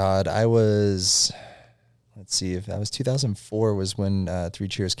 oh god, I was. Let's see, if that was 2004 was when Three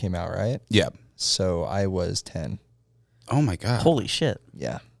Cheers came out, right? Yeah. So I was 10. Oh my god. Holy shit.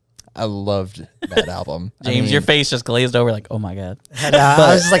 Yeah, I loved that album. I James, mean, your face just glazed over like, oh my God. And,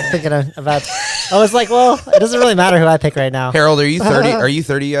 I was just like thinking about. I was like, well, it doesn't really matter who I pick right now. Harold, are you 30? Are you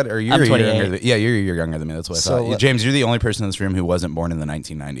 30 yet? Or you're I'm a year 28. younger than, yeah, you're a year younger than me. That's what I So thought. let- James, you're the only person in this room who wasn't born in the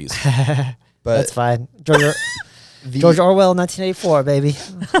 1990s. but That's fine. George the, Orwell, 1984, baby.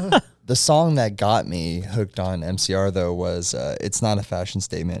 The song that got me hooked on MCR though was "It's Not a Fashion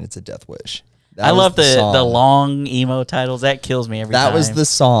Statement, It's a Death Wish." That I was love the song. long emo titles. That kills me every time. That was the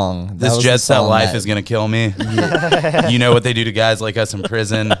song. That This was jet the set song life that- is gonna kill me. You know what they do to guys like us in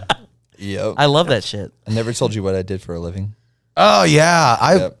prison. Yep. I love that shit. I never told you what I did for a living. Oh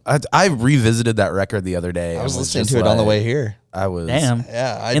yeah, Yep. I revisited that record the other day. I was and listening just to it on the like- way here. I was Damn.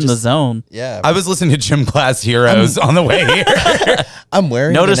 Yeah, In the zone. Yeah, I was listening to Gym Class Heroes on the way here. I'm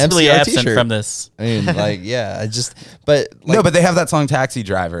wearing Noticeably an MCR absent t-shirt. from this. I mean, like, yeah, but like, No, but they have that song Taxi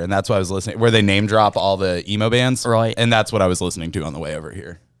Driver, and that's what I was listening, where they name drop all the emo bands. Right. And that's what I was listening to on the way over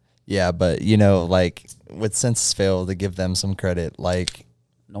here. yeah, but like with Census Fail, to give them some credit, like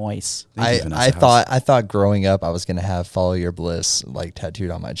Noise. Thank you, Vanessa I thought growing up I was gonna have "Follow Your Bliss" like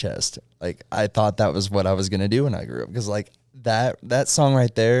tattooed on my chest. Like I thought that was what I was gonna do when I grew up, because like that song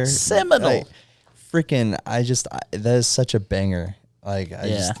right there, Seminal. like, freaking, that is such a banger. Like I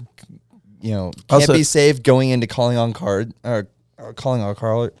Yeah. just can't Also- be saved going into calling all cars. Calling all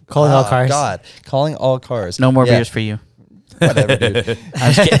cars. God, calling all cars. No more Yeah, beers for you. Whatever, dude.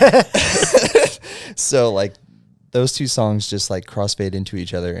 I'm just kidding. So like those two songs just like crossfade into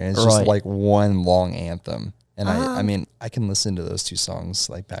each other, and it's just Right. like one long anthem. And I mean, I can listen to those two songs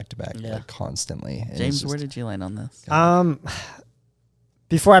like back to back, Yeah. like constantly. And it's James, just- where did you land on this?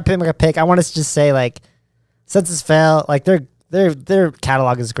 Before I pick a pick, I want to just say like, Census Fail, like their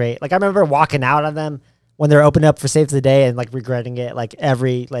catalog is great. Like I remember walking out on them when they're opening up for Save the Day and like regretting it like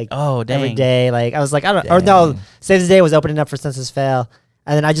every Oh, every dang. day. Like I was like, I don't, or no, Dang. Save the Day was opening up for Census Fail,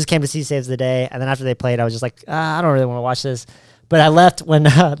 and then I just came to see Save the Day, and then after they played, I was just like, I don't really want to watch this. But I left when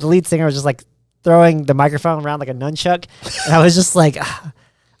the lead singer was just like throwing the microphone around like a nunchuck, and I was just like,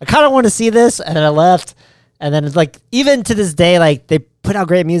 I kind of want to see this, and then I left. And then it's like, even to this day, like they put out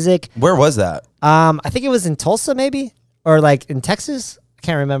great music. Where was that? I think it was in Tulsa, maybe, or like in Texas. I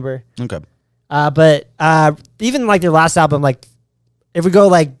can't remember. Okay. But even like their last album, like if we go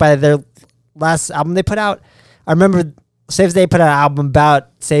like by their last album they put out, I remember Saves the Day put out an album about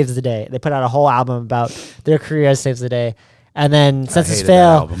Saves the Day. They put out a whole album about their career as Saves the Day, and then Census hated that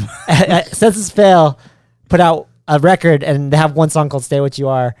Fail, album. Census Fail put out a record, and they have one song called "Stay What You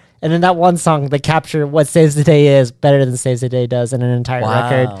Are," and in that one song they capture what Saves the Day is better than Saves the Day does in an entire Wow.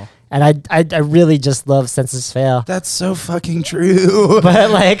 record. And I really just love Census Fail. That's so fucking true.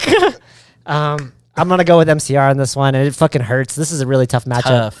 But like I'm gonna go with MCR on this one, and it fucking hurts. This is a really tough matchup.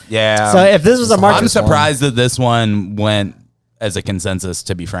 Tough. Yeah. So if this was a I'm Marcus, surprised that this one went as a consensus,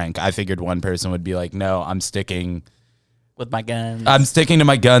 to be frank. I figured one person would be like, no, I'm sticking With my guns. to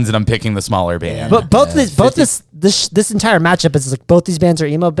my guns and I'm picking the smaller band. but both this entire matchup is like both these bands are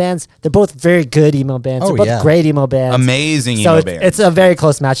emo bands. They're both very good emo bands. Oh, They're both yeah. great emo bands. Amazing So emo it's, bands. it's a very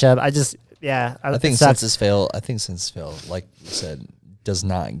close matchup. I think I think it sucks. Census Fail. I think Census Fail, like you said, does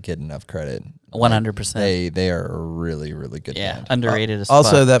not get enough credit. 100%. They are a really really good Yeah, band. underrated as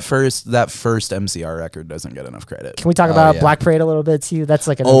Also, fuck. that first MCR record doesn't get enough credit. Can we talk about yeah. Black Parade a little bit too? That's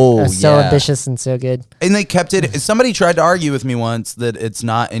like so yeah. ambitious and so good. And they kept it. Somebody tried to argue with me once that it's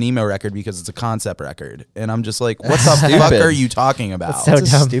not an emo record because it's a concept record, and I'm just like, what the fuck Stupid. are you talking about? That's so It's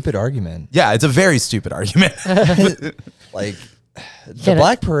a dumb. stupid argument. Yeah, it's a very stupid argument. Like the Can I-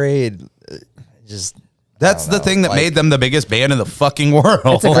 Black Parade, just That's I don't the know, thing that like- made them the biggest band in the fucking world.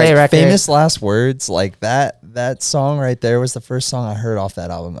 It's a great like record. Famous Last Words, like that song right there was the first song I heard off that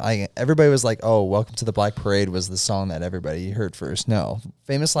album. Everybody was like, "Oh, Welcome to the Black Parade" was the song that everybody heard first. No,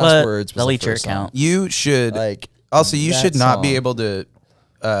 Famous Last But Words was delete the your first account. song. You should Like also you that should not be song. able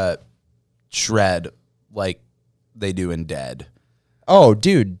to shred like they do in Dead. Oh,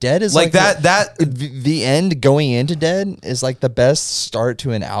 dude, Dead is Like that the end going into Dead is like the best start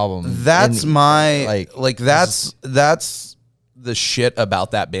to an album. that's And, my like that's the shit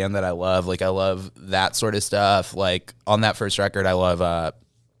about that band that I love. Like I love that sort of stuff. Like on that first record, I love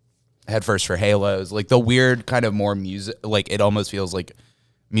Head First for Halos. Like the weird kind of more music. Like it almost feels like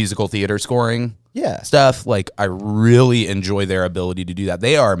musical theater scoring. Yeah. Stuff like I really enjoy their ability to do that.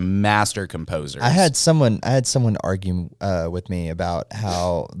 They are master composers. I had someone argue with me about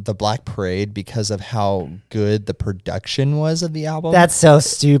how the Black Parade, because of how good the production was of the album, That's so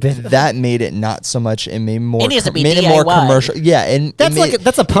stupid. that made it not so much. It made more. It needs to be made it more DIY. commercial. Yeah, and That's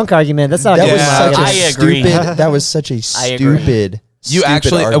that's a punk argument. That's not a that good was Yeah. such a I agree. stupid. That was such a I agree. stupid. You stupid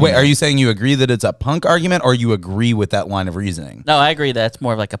actually wait. argument. Are you saying you agree that it's a punk argument, or you agree with that line of reasoning? No, I agree. That's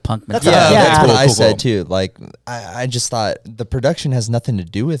more of like a punk That's mentality. Yeah, Yeah. that's what Cool, I cool, said cool. too. Like I just thought the production has nothing to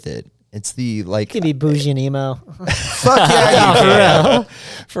do with it. It's the like It can be bougie and emo. Fuck yeah, you can.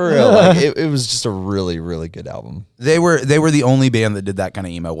 for real. Like it was just a really really good album. They were the only band that did that kind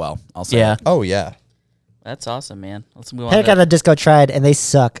of emo well. I'll say. Yeah, Oh yeah. that's awesome, man. Let's move on. Panic to- at the Disco tried, and they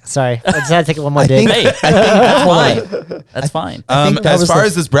suck. Sorry, I just had to take it one more day. Hey, that's fine. That's fine. think that As was far the-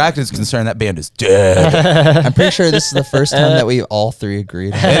 as this bracket is concerned, that band is dead. I'm pretty sure this is the first time that we all three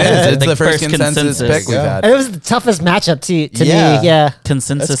agreed. It is. It's The the first first consensus consensus. pick we've Yeah. had. And it was the toughest matchup to Yeah. me. Yeah,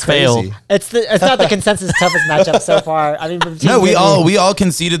 Consensus That's fail. crazy. it's not the consensus toughest matchup so far. I mean, No, we all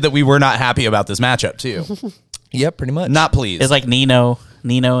conceded that we were not happy about this matchup too. Yep, pretty much. Not pleased. It's like Nino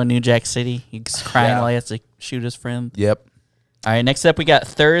in New Jack City. He's crying Yeah. while he has to shoot his friend. Yep. All right, next up we got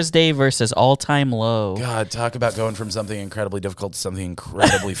Thursday versus All Time Low. God, talk about going from something incredibly difficult to something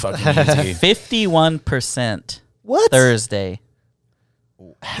incredibly fucking easy. 51% What? Thursday.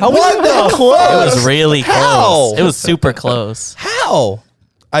 How was it It close? was really How? close. It was super close. How?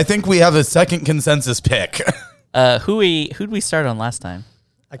 I think we have a second consensus pick. Who'd we start on last time?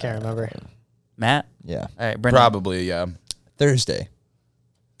 I can't remember. Matt? Yeah. All right, Brendan. Probably, yeah. Thursday.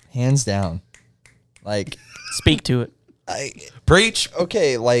 Hands down. Like Speak to it. Preach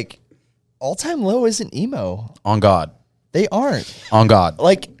okay, like All Time Low isn't emo. on God. They aren't. On God.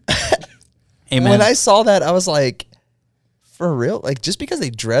 Like Amen. when I saw that, I was like, for real? Like just because they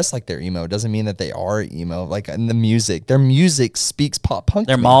dress like they're emo doesn't mean that they are emo. Like in the music, their music speaks pop punk.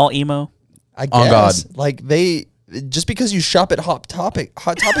 They're to me. mall emo. I On guess. God. Like they just because you shop at Hot Topic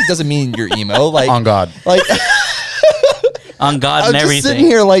doesn't mean you're emo. Like On God. Like On God I'm and just sitting everything.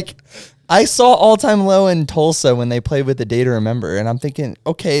 here like I saw All Time Low in Tulsa when they played with The Day to Remember, and I'm thinking,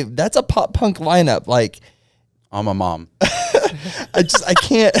 okay, that's a pop punk lineup. Like On my mom. I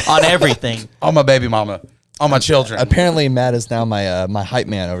can't. On everything. On my baby mama. On my children. Apparently, Matt is now my my hype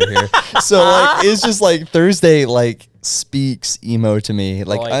man over here. So like, it's just like Thursday like speaks emo to me.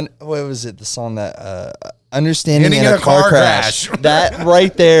 Like, Right. what was it? The song that Understanding Getting in a car crash. That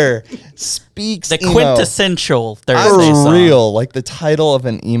right there speaks The emo. quintessential Thursday For song. real, like the title of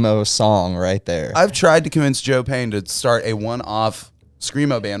an emo song right there. I've tried to convince Joe Payne to start a one-off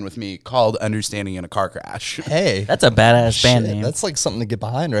screamo band with me called Understanding in a Car Crash. Hey, That's a badass band shit, name. that's like something to get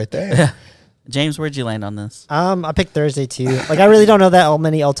behind right there. James, where'd you land on this? I picked Thursday too. Like I really don't know that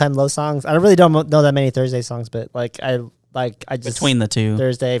many All Time Low songs. I really don't know that many Thursday songs, but I just Between the two.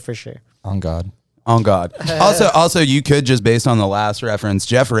 Thursday for sure. On God. On God. Also, you could just based on the last reference,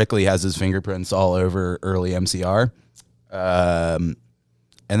 Jeff Rickley has his fingerprints all over early MCR. And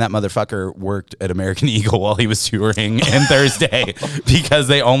and that motherfucker worked at American Eagle while he was touring and Thursday because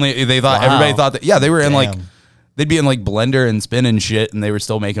they thought everybody thought that they were in like they'd be in like Blender and Spin and shit, and they were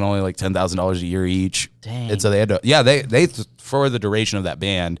still making only like $10,000 a year each. Dang. And so they had to they for the duration of that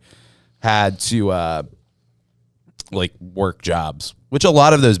band had to like work jobs, which a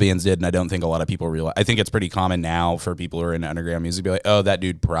lot of those bands did, and I don't think a lot of people realize. I think it's pretty common now for people who are in underground music to be like, oh, that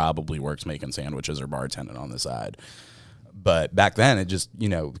dude probably works making sandwiches or bartending on the side. But back then, it just,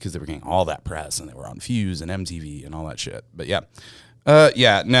 because they were getting all that press and they were on Fuse and MTV and all that shit. But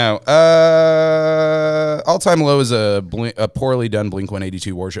All Time Low is a poorly done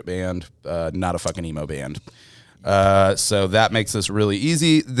Blink-182 worship band, not a fucking emo band. So that makes this really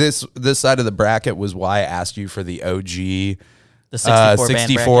easy. This side of the bracket was why I asked you for the OG The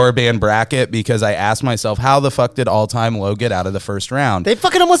 64 band bracket, because I asked myself, how the fuck did All Time Low get out of the first round? They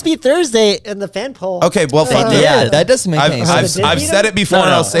fucking almost beat Thursday in the fan poll. Okay, well, fuck did. it. Yeah, that doesn't make any sense. I've said it before, and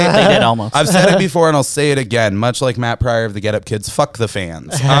I'll say it They again. did almost. I've said it before, and I'll say it again. Much like Matt Pryor of the Get Up Kids, fuck the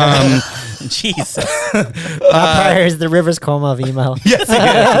fans. Jesus. Pryor is the Rivers Cuomo of emo. Yes,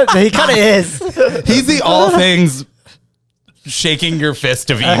 He kind of is. he's the all things shaking your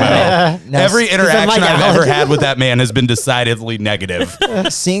fist of emo. Every He's interaction a Mike I've Allen. ever had with that man has been decidedly negative.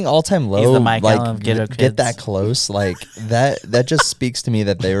 Seeing All Time He's Low the Mike Allen of like Ghetto Kids. get that close, like that just speaks to me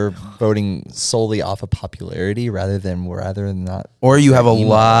that they were voting solely off of popularity rather than not. Or you have a emo,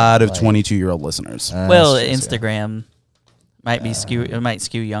 lot of like- 22-year-old listeners. Well, that's true, too. Instagram might be it might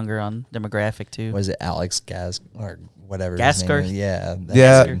skew younger on demographic too. Was it Alex Gas or whatever? his Gasker? name is? Yeah. that-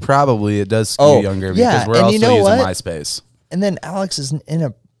 Yeah, probably it does skew younger because we're and also you know using what? MySpace. And then Alex is in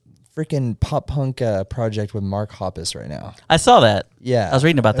a freaking pop punk project with Mark Hoppus right now. I saw that. Yeah, I was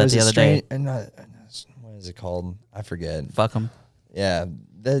reading about It that was the a other day. what is it called? I forget. Fuck them. Yeah,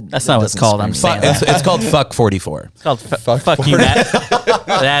 That's not what it's doesn't called, I'm scream saying that. It's called Fuck 44. It's called fuck you, Matt.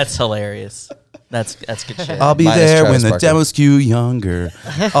 That's hilarious. That's good shit. I'll be Minus there Travis when the Barker. demos skew younger.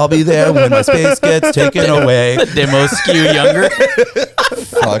 I'll be there when my space gets taken away. Demo skew younger.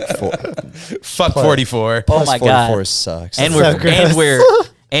 Fuck 44. Oh my 44 god. sucks. And So gross.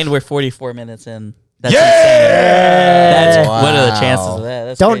 we're 44 minutes in. That's Yeah! insane. What are the Wow. chances of that?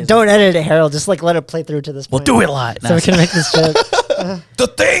 That's Don't crazy. don't edit it, Harold. Just like let it play through to this We'll point. do it live. So we can make this joke. The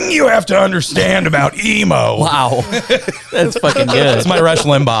thing you have to understand about emo. Wow, that's fucking good. That's my Rush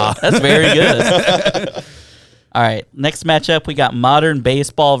Limbaugh. That's very good. All right, next matchup we got Modern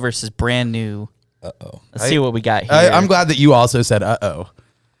Baseball versus Brand New. Let's see what we got here. I'm glad that you also said uh-oh.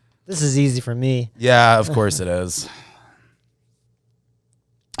 This is easy for me. Yeah, of course it is.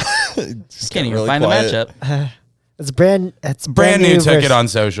 Can't even find the matchup. It's brand Brand new took versus it on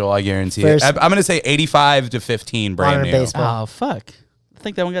social, I guarantee it. versus- I'm going to say 85-15 brand Modern new. Baseball. Oh fuck! I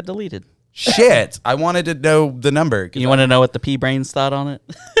think that one got deleted. Shit. I wanted to know the number. You want to know what the P Brains thought on it?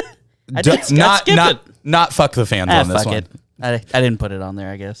 I D- did skip it. not fuck the fans on this Fuck one. it. I didn't put it on there,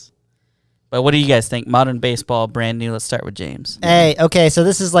 I guess. But what do you guys think? Modern Baseball, Brand New. Let's start with James. Hey, okay, so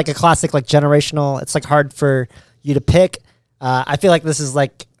this is like a classic, like generational. It's like hard for you to pick. I feel like this is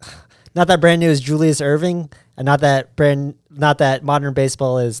like not that Brand New is Julius Irving, and not that Modern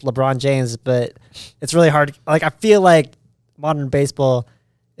Baseball is LeBron James, but it's really hard. Like I feel like Modern Baseball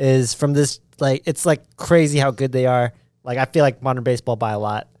is from this, like it's like crazy how good they are. Like I feel like Modern Baseball by a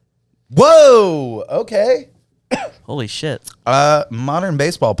lot. Whoa. Okay. Holy shit! Modern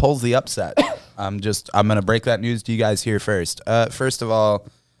Baseball pulls the upset. I'm going to break that news to you guys here first. First of all,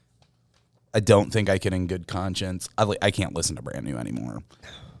 I don't think I can in good conscience. I can't listen to Brand New anymore.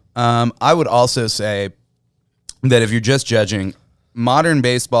 I would also say that if you're just judging Modern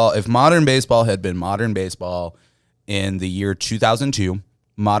Baseball, if Modern Baseball had been Modern Baseball in the year 2002,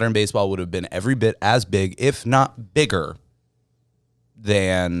 Modern Baseball would have been every bit as big, if not bigger,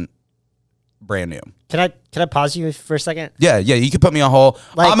 than Brand New. Can I pause you for a second? Yeah, you can put me on hold.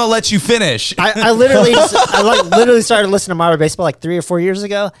 Like- I'm gonna let you finish. I literally literally started listening to Modern Baseball like 3 or 4 years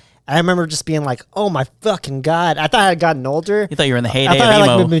ago. I remember just being like, "Oh my fucking god!" I thought I had gotten older. You thought you were in the I heyday thought I of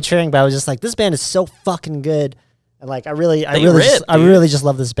like emo. maturing, but I was just like, "This band is so fucking good," and like I really rip, dude. just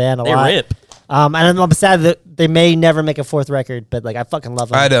love this band a They lot. rip. And I'm sad that they may never make a fourth record, but like I fucking love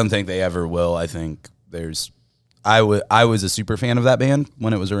them. I don't think they ever will. I think I was a super fan of that band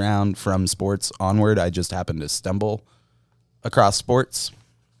when it was around from sports onward. I just happened to stumble across sports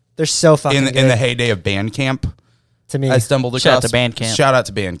They're so fucking in good the heyday of Bandcamp. to me. I stumbled across. Shout out to Bandcamp. Shout out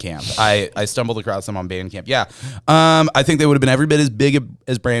to Bandcamp. I stumbled across them on Bandcamp. Yeah. I think they would have been every bit as big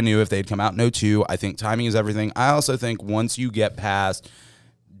as Brand New if they'd come out in 02. I think timing is everything. I also think once you get past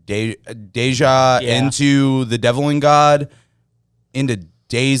Deja Yeah. into The Devil and God, into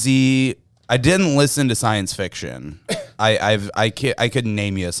Daisy, I didn't listen to Science Fiction. I couldn't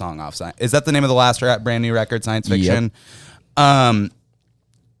name you a song off Science. Is that the name of the last brand new record, Science Fiction? Yep.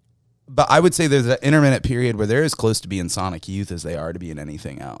 But I would say there's an intermittent period where they're as close to being Sonic Youth as they are to being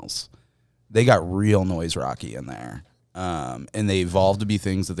anything else. They got real noise rocky in there. And they evolved to be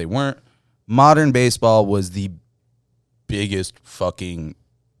things that they weren't. Modern Baseball was the biggest fucking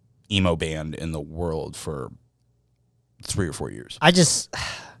emo band in the world for 3 or 4 years.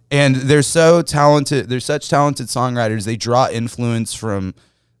 And they're so talented. They're such talented songwriters. They draw influence from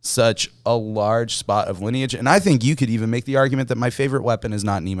such a large spot of lineage. And I think you could even make the argument that my favorite weapon is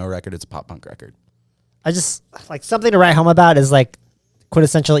not an emo record. It's a pop punk record. I just like something to write home about is like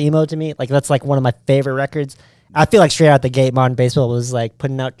quintessential emo to me. Like that's like one of my favorite records. I feel like straight out the gate, Modern Baseball was like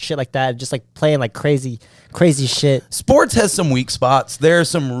putting out shit like that, just like playing like crazy shit. Sports has some weak spots. There are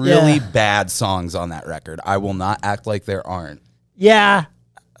some really bad songs on that record. I will not act like there aren't. Yeah.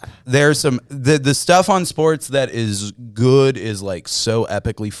 There's some the stuff on Sports that is good is like so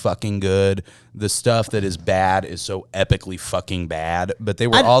epically fucking good. The stuff that is bad is so epically fucking bad. But they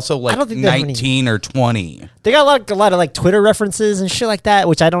were also like 19 or 20. They got a lot of like Twitter references and shit like that,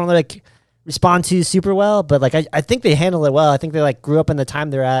 which I don't like respond to super well. But like I think they handle it well. I think they like grew up in the time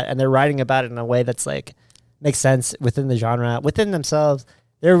they're at, and they're writing about it in a way that's like makes sense within the genre, within themselves.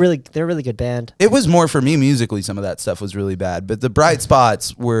 They're a really good band. It was more for me musically. Some of that stuff was really bad, but the bright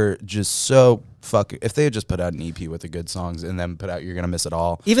spots were just so fucking. If they had just put out an EP with the good songs and then put out "You're Gonna Miss It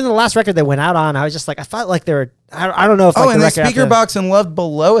All," even the last record they went out on, I was just like, I felt like they were. I don't know if. Like, and the Speaker Box and Love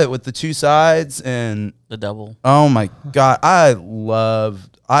Below It with the 2 sides and the double. Oh my god, I loved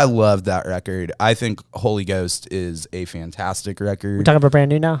that record. I think Holy Ghost is a fantastic record. We're talking about brand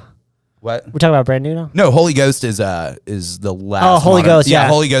new now. What? We're talking about brand new now? No, Holy Ghost is the last. Oh, Holy Ghost, yeah.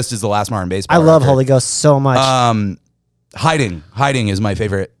 Holy Ghost is the last Modern Baseball. I love record. Holy Ghost so much. Hiding is my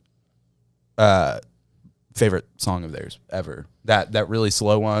favorite song of theirs ever. That really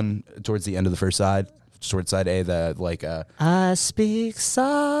slow one towards the end of the first side, towards side A, the like I speak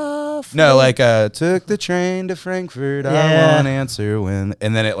soft. No, like took the train to Frankfurt, I won't answer when,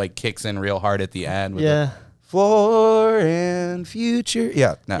 and then it like kicks in real hard at the end with the floor and future.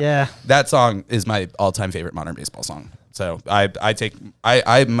 Yeah, no. Yeah. That song is my all-time favorite Modern Baseball song. So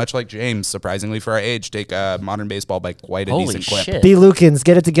I much like James, surprisingly for our age, take Modern Baseball by quite a decent clip. Shit. B. Lukens,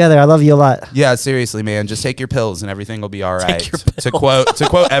 get it together. I love you a lot. Yeah, seriously, man. Just take your pills and everything will be all right. Take your To quote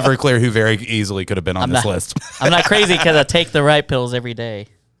Everclear, who very easily could have been on this list. I'm not crazy because I take the right pills every day.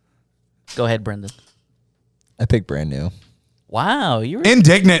 Go ahead, Brendan. I picked Brand New. Wow, you were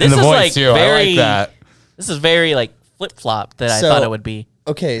indignant in the This is, voice like, too. I like that. This is very like flip flop that I thought it would be.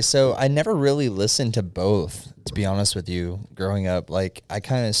 Okay, so I never really listened to both, to be honest with you, growing up. Like, I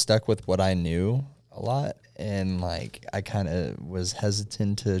kind of stuck with what I knew a lot, and like I kind of was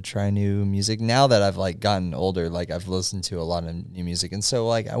hesitant to try new music. Now that I've like gotten older, like I've listened to a lot of new music, and so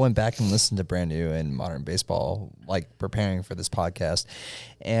like I went back and listened to Brand New and Modern Baseball, like preparing for this podcast,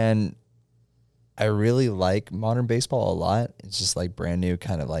 and I really like Modern Baseball a lot. It's just like Brand New,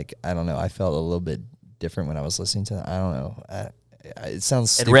 kind of like, I don't know, I felt a little bit different when I was listening to them. I don't know. It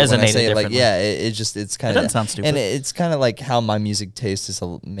sounds stupid resonated when I say it. Like, differently. yeah, it's kind It of doesn't sound stupid. and it's kind of like how my music taste is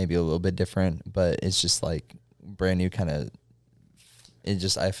maybe a little bit different, but it's just like Brand New kind of.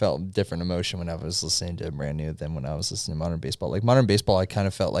 I felt different emotion when I was listening to Brand New than when I was listening to Modern Baseball. Like Modern Baseball, I kind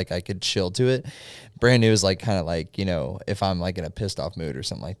of felt like I could chill to it. Brand New is like kind of like, you know, if I'm like in a pissed off mood or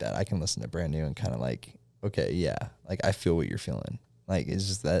something like that, I can listen to Brand New and kind of like, okay, yeah, like I feel what you're feeling. Like it's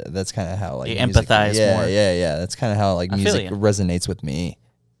just that's kind of how like You music, empathize more. Yeah. That's kind of how like I feel music you. resonates with me,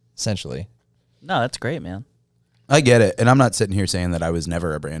 essentially. No, that's great, man. I get it, and I'm not sitting here saying that I was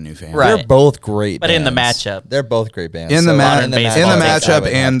never a Brand New fan. Right. They're both great, But in the bands. matchup. they're both great bands. In the, So Modern Baseball in the takes- matchup, I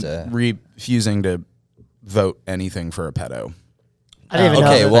would have and to- refusing to vote anything for a pedo. I didn't even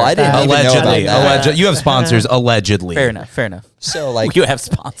know. Okay, that well, I they're didn't bad. even know about that. You have sponsors, allegedly. Fair enough. So like You have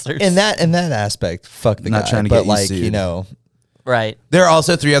sponsors. in that aspect, fuck the Not guy. trying to but get you like sued. you know, Right. There are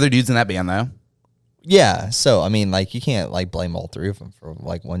also 3 other dudes in that band, though. yeah. So I mean, like you can't like blame all 3 of them for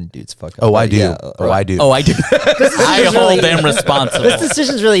like one dude's fuck up. Oh, I But do. yeah, I do. Oh, I do. I hold them responsible. This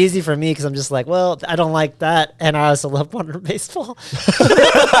decision's really easy for me because I'm just like, well, I don't like that, and I also love Modern Baseball.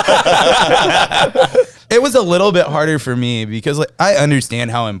 It was a little bit harder for me because like I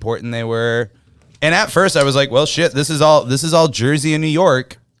understand how important they were, and at first I was like, well, shit, this is all Jersey and New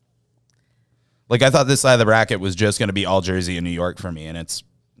York. Like I thought this side of the bracket was just going to be all Jersey and New York for me, and it's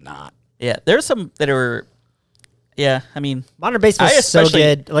not. Yeah, there's some that are. Yeah, I mean, Modern Baseball I is so especially-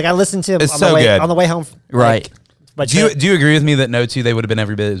 good. Like I listened to him It's on so the way good. on the way home. Right. But Do you agree with me that No 2 they would have been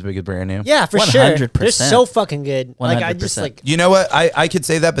every bit as big as Brand New? yeah, for sure. 100%. They're so fucking good. Like I just 100%. like You know what? I could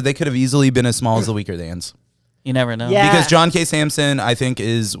say that, but they could have easily been as small as the Weaker Thans. You never know. Yeah. Because John K. Samson, I think,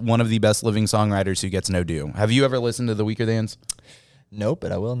 is one of the best living songwriters who gets no due. Have you ever listened to the Weaker Thans? Nope,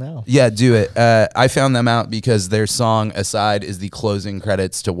 but I will now. Yeah, do it. I found them out because their song Aside is the closing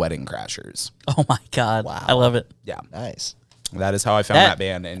credits to Wedding Crashers. Oh my God. Wow. I love it. Yeah, Nice. that is how I found that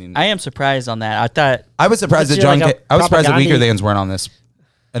band. And I am surprised on that. I thought I was surprised that Is there John. like a I was surprised that Weaker Propagandhi- Thans weren't on this.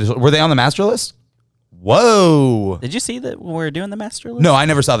 Were they on the master list? Whoa! Did you see that when we were doing the master list? No, I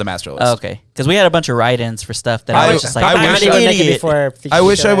never saw the master list. Oh, okay. Because we had a bunch of write-ins for stuff that I was just like, I I'm wish an I- would make it idiot. before I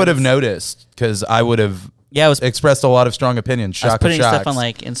wish I would have ends. noticed because I would have Yeah, I was expressed a lot of strong opinions. I was Shock of putting stuff shocks. on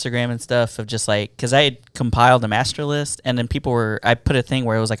like Instagram and stuff of just like because I had compiled a master list and then I put a thing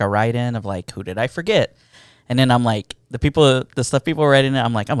where it was like a write-in of like who did I forget, and then I'm like the stuff people were writing in,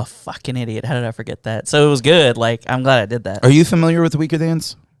 I'm like I'm a fucking idiot. How did I forget that? So it was good. Like I'm glad I did that. Are you familiar with the Weaker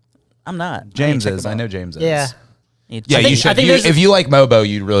Thans? I'm not. James check is. them I out. know James is. Yeah. Yeah, I think- you should. I think If you like Mobo,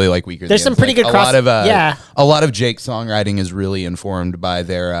 you'd really like Weaker There's Thans. some pretty good a cross- lot of yeah. a lot of Jake's songwriting is really informed by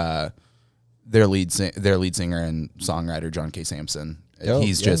their lead singer and songwriter John K. Samson. Dope,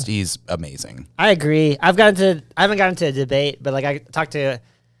 He's amazing. I agree. I haven't gotten into a debate, but like I talked to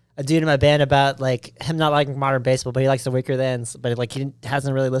a dude in my band about like him not liking modern baseball, but he likes the Weaker Thans, but like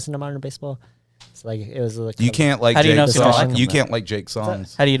hasn't really listened to modern baseball. So like it was like You can't like How do you know Jake's if you don't songs. like them, You though? can't like Jake's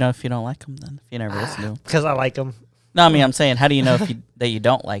songs. How do you know if you don't like them then? If you never listen to them? because I like him No, I mean I'm saying how do you know that you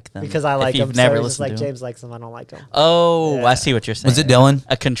don't like them? because I like if you've him. never so it's just listened like to 'em? James likes him. I don't like him. Oh, Yeah. I see what you're saying. Was it Dylan?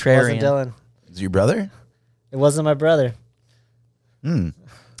 A It contrarian. wasn't Dylan. Is it your brother? It wasn't my brother.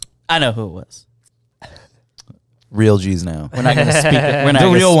 I know who it was. Real G's now. We're not going to speak. We're not The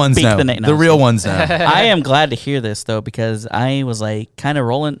gonna real ones speak know. The, name. The real ones know. I am glad to hear this though because I was like kind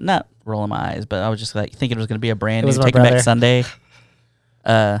of not rolling my eyes, but I was just like thinking it was going to be a brand It was new my Taking Back brother. Sunday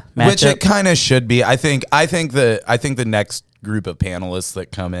matchup. Which it kind of should be. I think the next group of panelists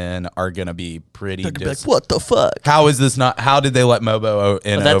that come in are gonna be pretty. They're gonna be like, what the fuck? How is this not? How did they let Mobo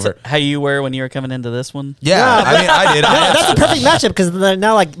in But that's over? how you were when you were coming into this one. Yeah, No, I mean, I did. No, that's a perfect matchup because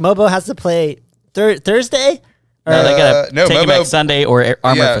now like Mobo has to play Thursday. No, they got no, Taking Mobo- Back Sunday or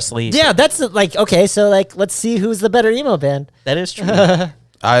Armor Yeah. for Sleep. Yeah, that's like okay. So like, let's see who's the better emo band. That is true.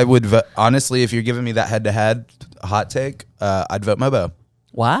 I would honestly, if you're giving me that head-to-head hot take, I'd vote Mobo.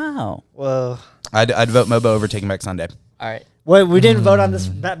 Wow. Whoa. I'd vote Mobo over Taking Back Sunday. All right. Well, we didn't vote on this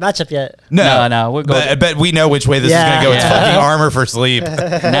matchup yet. No, we'll go. But we know which way this Yeah. is gonna go. It's Yeah. fucking Armor for Sleep.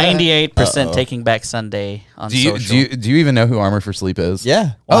 98% Taking Back Sunday on Do you social. do you even know who Armor for Sleep is?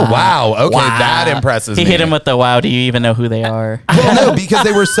 Yeah. Oh wow. Okay, Wow. that impresses He me. hit him with the wow. Do you even know who they are? Well, no, because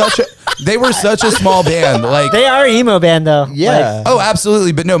they were such a small band. Like They are emo band though. Yeah. oh,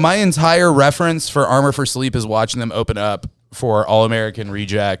 absolutely. But no, my entire reference for Armor for Sleep is watching them open up for All American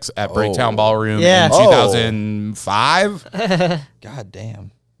Rejects at Breaktown Ballroom Yeah. in Oh. 2005. God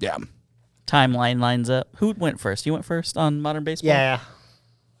damn. Yeah. Timeline lines up. Who went first? You went first on Modern Baseball? Yeah.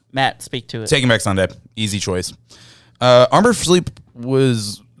 Matt, speak to it. Taking Back Sunday. Easy choice. Armor for Sleep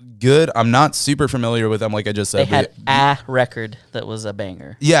was good. I'm not super familiar with them, like I just They said. had a record that was a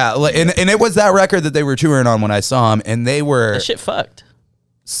banger. Yeah, and it was that record that they were touring on when I saw them, and they were That shit fucked.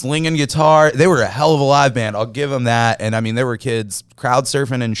 slinging guitar. They were a hell of a live band. I'll give them that. And I mean, there were kids crowd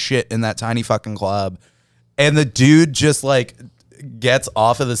surfing and shit in that tiny fucking club. And the dude just like gets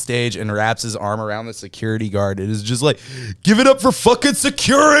off of the stage and wraps his arm around the security guard. It is just like, give it up for fucking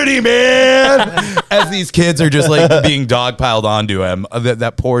security, man. As these kids are just like being dogpiled onto him.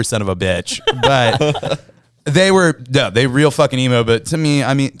 That poor son of a bitch. But they real fucking emo. But to me,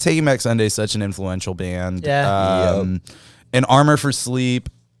 I mean, Taking Back Sunday is such an influential band. Yeah. And Armor for Sleep,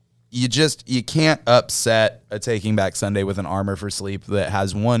 you can't upset a Taking Back Sunday with an Armor for Sleep that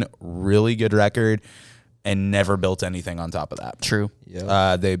has one really good record and never built anything on top of that. True.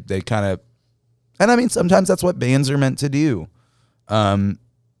 Yeah. They kind of, and I mean, sometimes that's what bands are meant to do.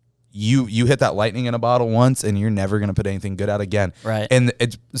 You hit that lightning in a bottle once and you're never going to put anything good out again. Right. And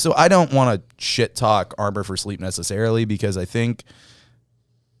so I don't want to shit talk Armor for Sleep necessarily because I think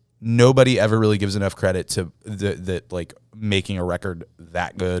nobody ever really gives enough credit to that like making a record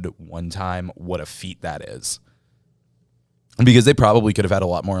that good one time. What a feat that is. Because they probably could have had a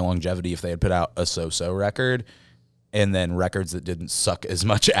lot more longevity if they had put out a so-so record and then records that didn't suck as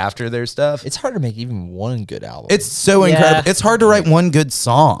much after their stuff. It's hard to make even one good album. It's so Yeah. incredible. It's hard to write one good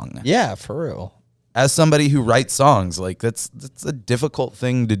song. yeah, for real. As somebody who writes songs, like that's a difficult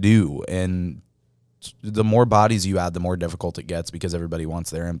thing to do. And the more bodies you add, the more difficult it gets because everybody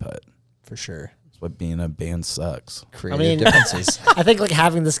wants their input. For sure. That's what being a band sucks. Creative mean- differences. I think like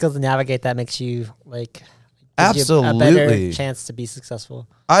having the skills to navigate that makes you like gives you a Absolutely. better chance to be successful.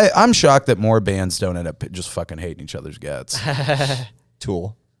 I'm shocked that more bands don't end up just fucking hating each other's guts.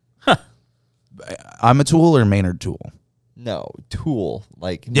 Tool. I'm a Tool or Maynard Tool? No, Tool.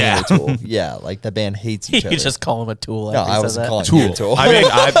 Like Yeah. Tool. Yeah, like the band hates each You other. just call him a tool. no, after he I says wasn't that. calling Tool. you a Tool. I mean,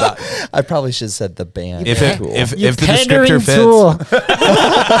 I I probably should have said the band. if Tool. the You descriptor pandering fits. tool.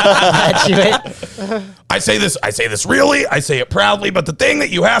 At you, it. I say this really, I say it proudly, but the thing that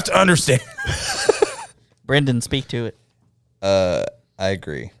you have to understand. Brendan, speak to it. I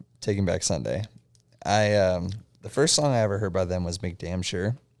agree. Taking Back Sunday. The first song I ever heard by them was Make Damn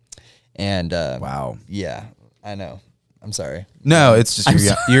Sure. And Wow. yeah, I know. I'm sorry. No, it's just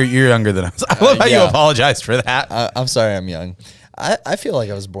you're younger than us. I love how you yeah. apologized for that. I'm sorry I'm young. I feel like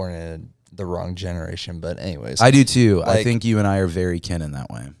I was born in the wrong generation, but anyways. I do too. I Like- think you and I are very kin in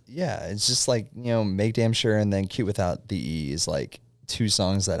that way. Yeah, it's just like, Make Damn Sure and then Cute Without the E is like two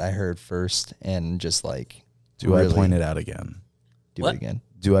songs that I heard first and just like Do I really point it out again? do What? it again.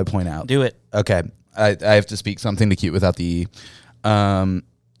 Do I point out? Do it. Okay. I have to speak something to Cute Without the E.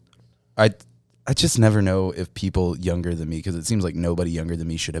 I just never know if people younger than me, because it seems like nobody younger than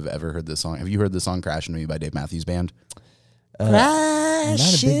me should have ever heard this song. Have you heard the song Crashing to Me by Dave Matthews Band? Not a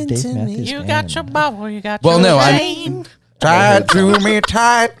big Dave Matthews You fan. got your bubble. You got Well, your no, chain. Tie to me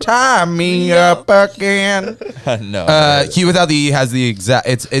tight, tie me up again. No. Cute Without the E has the exact.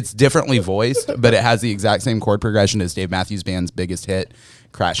 It's differently voiced, but it has the exact same chord progression as Dave Matthews Band's biggest hit,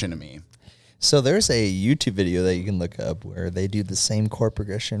 "Crash Into Me." So there's a YouTube video that you can look up where they do the same chord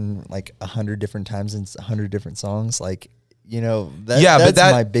progression like 100 different times in 100 different songs. Like, Yeah, that's but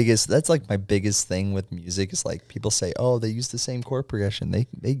that- my biggest. That's like my biggest thing with music is like people say, oh, they use the same chord progression. They.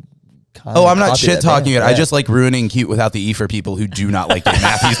 Oh, I'm not copy shit that talking band. it. I Yeah. just like ruining Cute Without the E for people who do not like Dave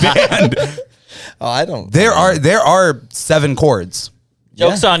Matthews Band. Oh, I don't. There are 7 chords.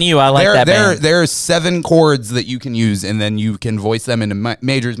 Joke's on you. I like that band. There are 7 chords that you can use, and then you can voice them into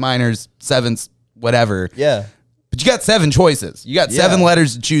majors, minors, sevenths, whatever. Yeah. But you got 7 choices. You got 7 Yeah.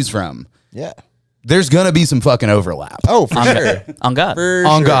 letters to choose from. Yeah. There's gonna be some fucking overlap. Oh, for sure. On God. For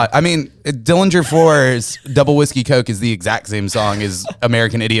On sure. God, I mean, Dillinger 4's Double Whiskey Coke is the exact same song as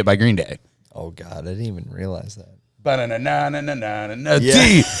American Idiot by Green Day. Oh God, I didn't even realize that. Ba-na-na-na-na-na-na, Yeah.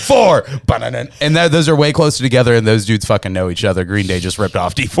 D4. Ba-na-na. And those are way closer together, and those dudes fucking know each other. Green Day just ripped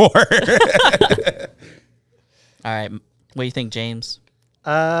off D4. All right. What do you think, James?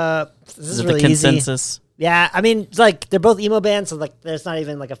 This Is is it really the easy. consensus? Yeah, I mean, it's like they're both emo bands, so like there's not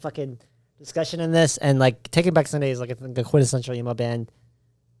even like a fucking discussion in this. And like Taking Back Sunday is like a quintessential emo band.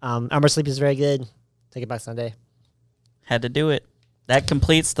 Armor Sleep is very good. Take It Back Sunday. Had to do it. That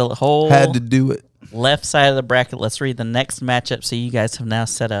completes the whole Had to do it. left side of the bracket. Let's read the next matchup. So you guys have now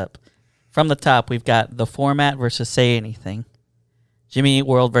set up. From the top, we've got The Format versus Say Anything. Jimmy Eat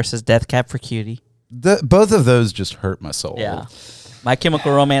World versus Death Cab for Cutie. Both of those just hurt my soul. Yeah. My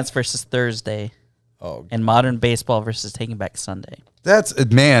Chemical Romance versus Thursday. Oh, And Modern Baseball versus Taking Back Sunday. That's,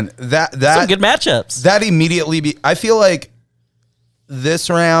 man, Some that good matchups. that immediately I feel like this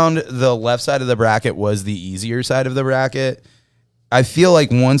round, the left side of the bracket was the easier side of the bracket. I feel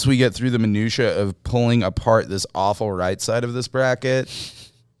like once we get through the minutia of pulling apart this awful right side of this bracket,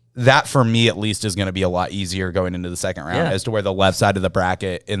 that for me at least is going to be a lot easier going into the second round, Yeah. as to where the left side of the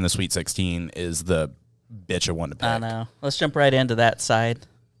bracket in the Sweet 16 is the bitch of one to pick. I know. Let's jump right into that side.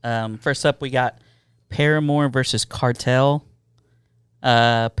 First up, we got Paramore versus Cartel.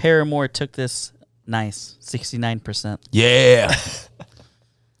 Paramore took this nice, 69%. Yeah.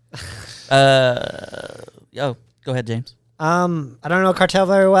 Oh, go ahead, James. I don't know Cartel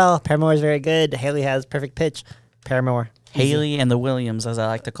very well. Paramore is very good. Haley has perfect pitch. Paramore. Haley and the Williams, as I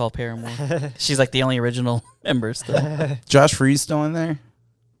like to call Paramore. She's like the only original member still. Josh Freese still in there?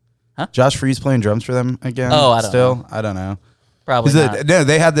 Huh? Josh Freese playing drums for them again? Oh, I don't still? know. I don't know. Probably not. No,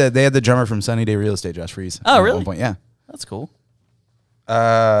 they had the drummer from Sunny Day Real Estate, Josh Freese. Oh, at really? one point. Yeah. That's cool.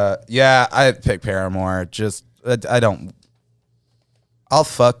 Yeah, I pick Paramore. Just I don't. I'll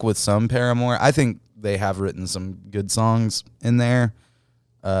fuck with some Paramore. I think they have written some good songs in there.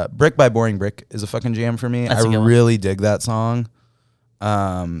 Brick by Boring Brick is a fucking jam for me. That's I a good one. really dig that song.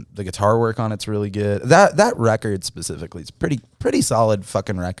 The guitar work on it's really good. That record specifically, it's pretty solid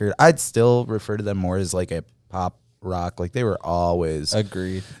fucking record. I'd still refer to them more as like a pop rock. Like they were always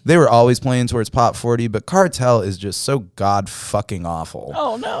agreed. they were always playing towards pop 40, but Cartel is just so god fucking awful.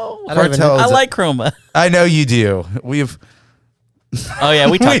 Oh, no. I don't even Cartel I is like Chroma. I know you do. We've Oh, yeah,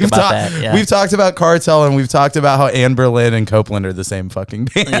 we talked we've about ta- that. Yeah. We've talked about Cartel, and we've talked about how Anne Berlin and Copeland are the same fucking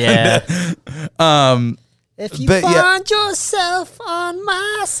band. Yeah. If you But, yeah. find yourself on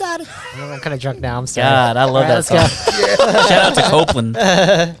my side. I'm kind of drunk now. I'm sorry. God, I love All right, that let's song. Shout out to Copeland.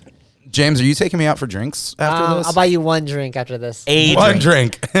 James, are you taking me out for drinks after this? I'll buy you one drink after this. one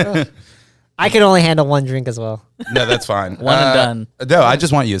drink. I can only handle one drink as well. No, that's fine. One and done. No, I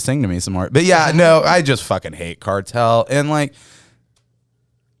just want you to sing to me some more. But yeah, no, I just fucking hate Cartel. And like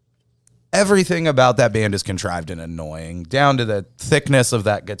everything about that band is contrived and annoying, down to the thickness of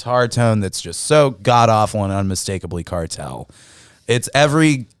that guitar tone that's just so god awful and unmistakably Cartel. It's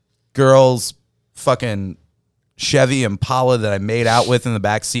every girl's fucking Chevy Impala that I made out with in the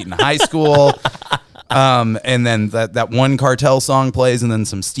backseat in high school. And then that one Cartel song plays, and then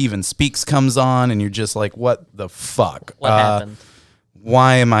some Steven Speaks comes on, and you're just like, what the fuck? What happened?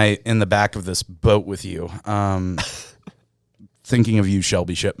 Why am I in the back of this boat with you? Thinking of you,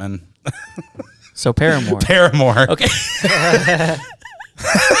 Shelby Shipman. So Paramore. Paramore. Okay.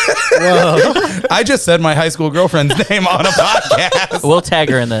 I just said my high school girlfriend's name on a podcast. We'll tag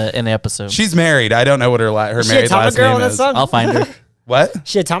her in the episode. She's married. I don't know what her Is she a married Tama last girl name in that is. song? I'll find her. What?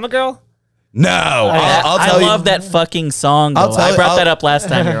 She a Tama girl? No. I'll tell I you. love that fucking song. I'll Though. tell I you- brought I'll- that up last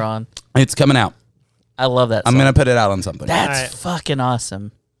time you were on. It's coming out. I love that. I'm Song. gonna put it out on something. That's Alright. fucking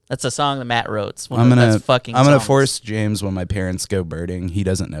awesome. That's a song that Matt wrote. It's one I'm of the gonna best fucking I'm gonna songs. force James when my parents go birding. He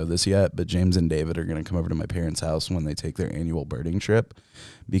doesn't know this yet, but James and David are gonna come over to my parents' house when they take their annual birding trip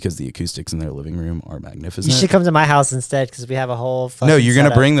because the acoustics in their living room are magnificent. You should come to my house instead because we have a whole fucking No, you're gonna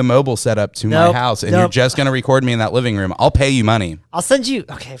setup. bring the mobile setup to my Nope, house, and you're nope. just gonna record me in that living room. I'll pay you money. I'll send you.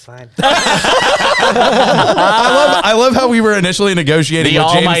 Okay, fine. I love how we were initially negotiating The with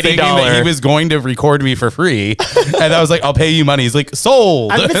James almighty thinking that he dollar. was going to record me for free, and I was like, "I'll pay you money." He's like,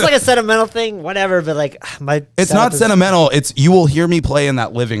 "Sold." If it's like a sentimental thing, whatever. But like my, It's setup not is- sentimental. It's you will hear me play in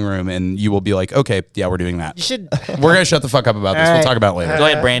that living room, and you will be like, "Okay, yeah, we're doing that." You should. We're gonna shut the fuck up about this. All We'll right. talk about it later. Go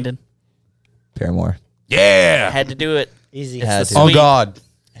ahead, Brandon. Paramore. Yeah. Had to do it. Easy. Had the to. Oh sweet God.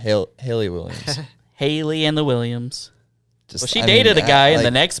 Haley Williams. Haley and the Williams. Just, Well, she I dated mean, a guy in the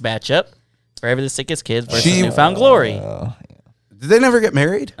like, next matchup. Forever the Sickest Kids versus She- Newfound Glory. Did they never get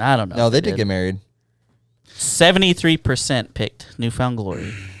married? I don't know. No, if they did get married. 73% picked Newfound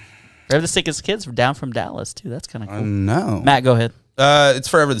Glory. Forever the Sickest Kids were down from Dallas too. That's kind of cool. No. Matt, go ahead. It's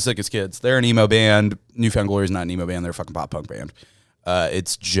Forever the Sickest Kids. They're an emo band. Newfound Glory is not an emo band. They're a fucking pop punk band.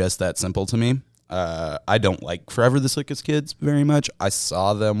 It's just that simple to me. I don't like Forever the Sickest Kids very much. I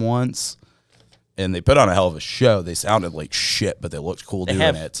saw them once, and they put on a hell of a show. They sounded like shit, but they looked cool They doing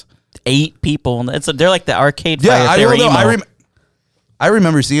have it. 8 people. They're like the Arcade Yeah, Fire. I if they were don't know. emo. I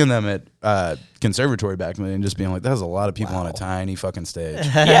remember seeing them at Conservatory back then and just being like, "That was a lot of people on a tiny fucking stage."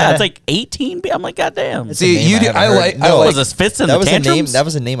 Yeah, it's like 18. I'm like, goddamn. See, Name you I do, haven't I heard. like. No, I What like was this Fits in That the was a name. Tantrums? That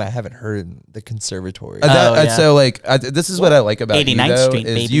was a name I haven't heard. The Conservatory. Oh, yeah. So like this is what I like about you 89th though, Street,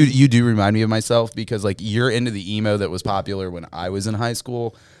 is baby. you do remind me of myself because like you're into the emo that was popular when I was in high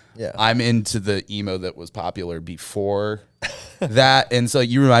school. Yeah. I'm into the emo that was popular before that, and so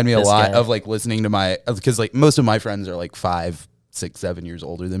you remind me a This lot guy. of like listening to my because like most of my friends are like 5, 6, 7 years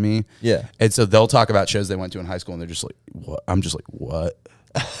older than me. Yeah. And so they'll talk about shows they went to in high school, and they're just like, "What?" I'm just like, "What?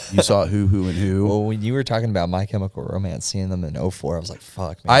 You saw who, and who?" Well, when you were talking about My Chemical Romance, seeing them in 04, I was like,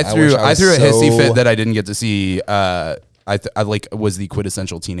 "Fuck, man." I threw wish I was threw a hissy so- fit that I didn't get to see. I like was the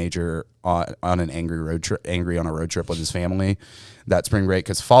quintessential teenager on an angry on a road trip with his family that spring break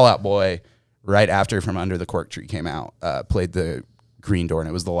because Fall Out Boy right after From Under the Cork Tree came out played the Green Door, and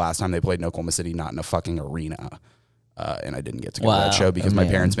it was the last time they played in Oklahoma City, not in a fucking arena. And I didn't get to go to Wow. that show because my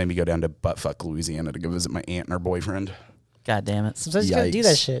Man. parents made me go down to buttfuck Louisiana to go visit my aunt and her boyfriend. God damn it. Sometimes you gotta do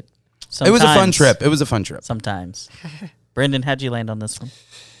that Yikes. shit. It was a fun Sometimes. trip. It was a fun trip. Sometimes. Brendan, how'd you land on this one?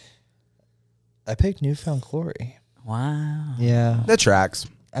 I picked Newfound Glory. Wow. Yeah. That tracks.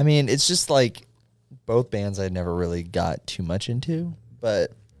 I mean, it's just like both bands I never really got too much into,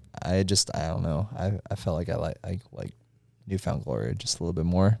 but I don't know. I felt like I like Newfound Glory just a little bit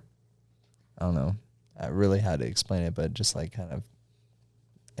more. I don't know. I really had to explain it, but just like kind of,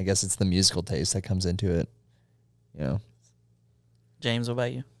 I guess it's the musical taste that comes into it, you know. James, what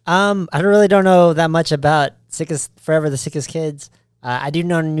about you? I really don't know that much about Forever the Sickest Kids. I do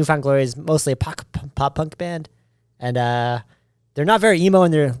know Newfound Glory is mostly a pop punk band, and they're not very emo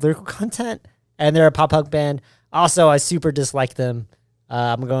in their lyrical content, and they're a pop punk band. Also, I super dislike them.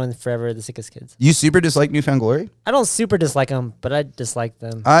 I'm going Forever the Sickest Kids. You super dislike Newfound Glory? I don't super dislike them, but I dislike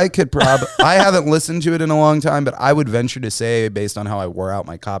them. I could I haven't listened to it in a long time, but I would venture to say, based on how I wore out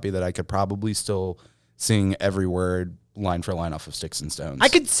my copy, that I could probably still sing every word line for line off of Sticks and Stones. I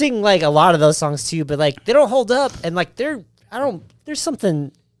could sing like a lot of those songs too, but like they don't hold up, and like they're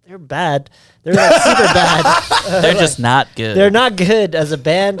bad. They're like super bad. They're just not good. They're not good as a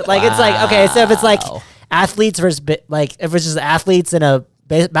band. Like it's like okay, so if it's like Wow. athletes versus like if it's just athletes in a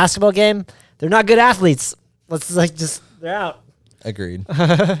basketball game, they're not good athletes. Let's like just they're out. Agreed.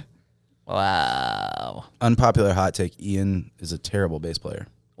 Wow. Unpopular hot take: Ian is a terrible bass player.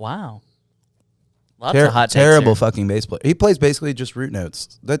 Wow. Lots of hot takes terrible here. fucking bass player. He plays basically just root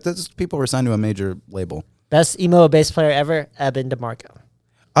notes. That's people were signed to a major label. Best emo bass player ever, Eben DeMarco.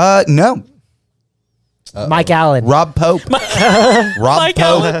 No, Mike Allen. Rob Pope. Rob Mike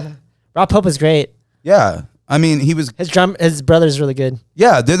Pope. Allen. Rob Pope is great. Yeah, I mean he was. His brother's really good.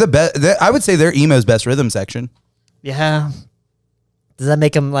 Yeah, they're the best. I would say they're emo's best rhythm section. Yeah. Does that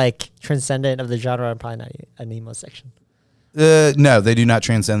make him like transcendent of the genre? I'm probably not an emo section. No, they do not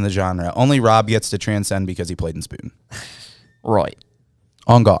transcend the genre. Only Rob gets to transcend because he played in Spoon. Right.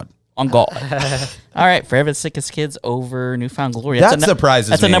 On God. On God. All right. Forever the Sickest Kids over Newfound Glory. That surprises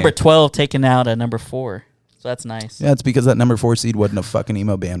That's me. a number 12 taken out at number 4. So that's nice. Yeah, it's because that number 4 seed wasn't a fucking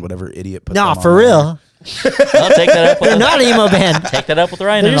emo band. Whatever idiot put. No, them on for there. real. I'll take that up. They're not an emo band. Take that up with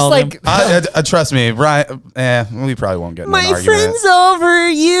Ryan They're and just all like them. Trust me, Ryan. We probably won't get in an my argument. friends over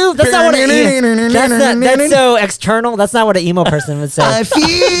you. That's not what that's so external. That's not what an emo person would say. I feel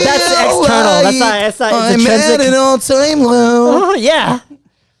That's external. That's not. I'm It's at intrinsic. an all-time low. Oh yeah.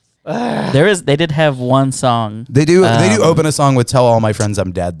 They did have one song. They do open a song with "Tell All My Friends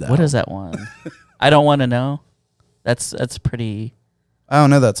I'm Dead." Though. What is that one? I Don't Want to Know. That's pretty. I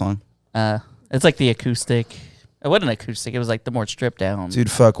don't know that song. It's like the acoustic. It wasn't acoustic. It was like the more stripped down.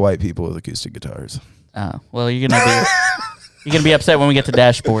 Dude, fuck white people with acoustic guitars. Well, you're gonna be upset when we get to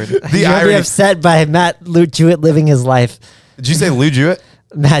Dashboard. You're gonna be upset by Matt Lou Jewett living his life. Did you say Lou Jewett?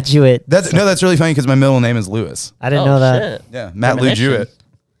 Matt Jewett. That's really funny because my middle name is Lewis. I didn't know that. Shit. Yeah, Matt Lou Premonition. Jewett.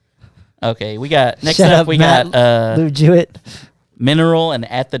 Okay, we got next Shut up. up, We Matt got Lou Jewett. Mineral and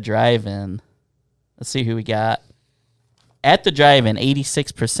At the Drive-In. Let's see who we got. At the Drive-In,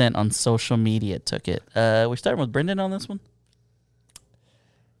 86% on social media took it. We're starting with Brendan on this one.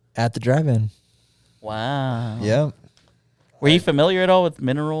 At the drive-in. Wow. Yep. Were you familiar at all with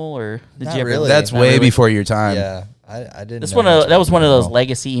Mineral, or did Not you ever? really. That's Not way really? before your time. Yeah. I didn't. This know one much that was about one of those Mineral.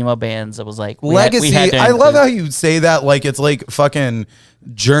 legacy emo bands that was like Legacy. We had to I love include- how you say that like it's like fucking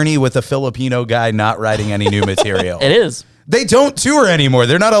Journey with a Filipino guy not writing any new material. It is. They don't tour anymore.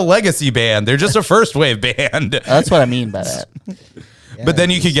 They're not a legacy band. They're just a first wave band. That's what I mean by that. But then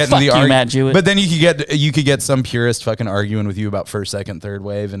you could get Fuck into the you, Matt Jewett. But then you could get some purist fucking arguing with you about first, second, third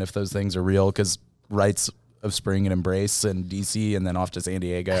wave and if those things are real because Rites of Spring and Embrace and DC and then off to San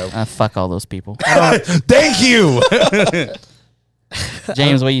Diego. Fuck all those people. Thank you.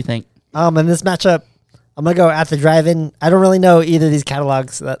 James, what do you think? In this matchup, I'm gonna go At the Drive-In. I don't really know either of these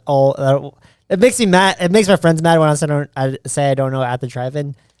catalogs at all. It makes me mad. It makes my friends mad when I say I don't know At the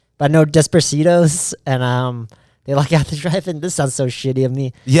Drive-In, but I know Despercitos and they like At the Drive-In. This sounds so shitty of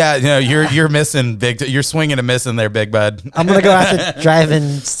me. Yeah, no, you're missing big. You're swinging and missing there, big bud. I'm gonna go At the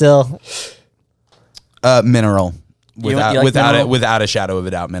Drive-In still. Mineral. You like Mineral? Without a shadow of a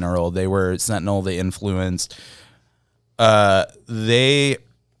doubt, Mineral. They were Sentinel. They influenced. They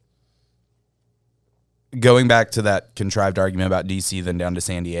going back to that contrived argument about DC, then down to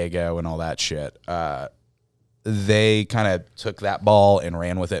San Diego and all that shit. They kind of took that ball and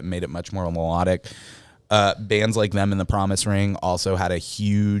ran with it and made it much more melodic. Bands like them and the Promise Ring also had a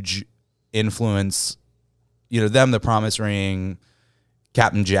huge influence. You know, them, the Promise Ring,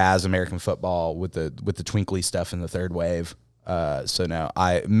 Captain Jazz, American Football with the twinkly stuff in the third wave. So no,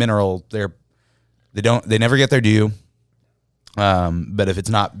 Mineral, they never get their due. But if it's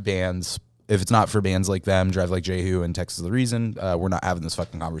not for bands like them, Drive Like Jehu and Texas the Reason, we're not having this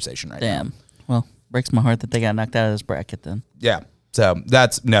fucking conversation right now. Damn. Well, breaks my heart that they got knocked out of this bracket then. Yeah. So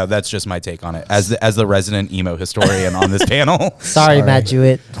that's just my take on it as the resident emo historian on this panel. Sorry, Matt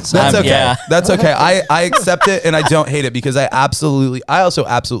Jewett. That's okay. Yeah. That's okay. I accept it and I don't hate it because I also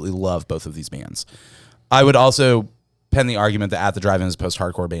absolutely love both of these bands. I would also pen the argument that At the Drive-In is a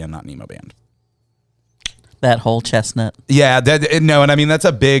post-hardcore band, not an emo band. That whole chestnut. Yeah, and I mean that's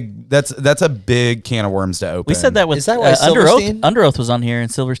a big can of worms to open. We said that with Is that why Under Oath. Silverstein? Under Oath was on here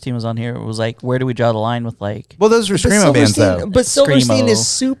and Silverstein was on here. It was like, where do we draw the line with like? Well, those were screamo bands though. But Silverstein Screamo. is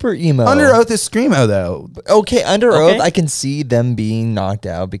super emo. Under Oath is screamo though. Okay, Under Okay. Oath, I can see them being knocked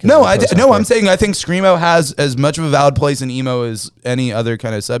out because No, of the I'm post-hardcore. saying I think screamo has as much of a valid place in emo as any other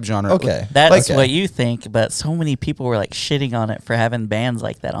kind of subgenre. Okay. That's Okay. what you think, but so many people were like shitting on it for having bands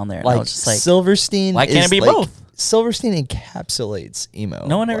like that on there. And I Like, was just like, Silverstein. why can't is it be like- both? Silverstein encapsulates emo.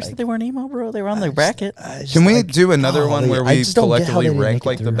 no one ever like, said they weren't emo, bro. They were on the bracket. Can we do another one where I we just don't get how collectively they didn't rank make it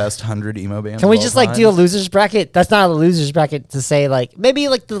like the through. best 100 emo bands? Can we of just all like do a time? losers bracket? That's not a losers bracket to say like maybe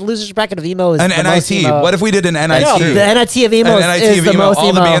like the losers bracket of emo is An the most NIT? emo. What if we did an NIT? No, the NIT of emo An NIT is of the emo, most all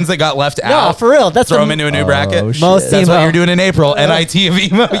emo. the bands that got left No, out. for real. That's Throw the them into a new bracket. shit. most That's emo. what you're doing in April. NIT of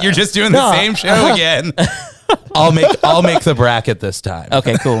emo. You're just doing the No. same show again. I'll make the bracket this time.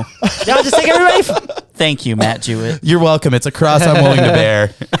 Okay, cool. Y'all just take everybody. Thank you, Matt Jewett. You're welcome. It's a cross I'm willing to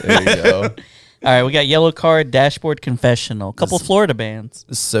bear. There you go. All right, we got Yellow Card, Dashboard Confessional. Couple Florida bands.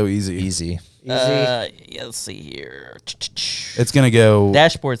 It's so easy. Easy. Yeah, let's see here. It's gonna go.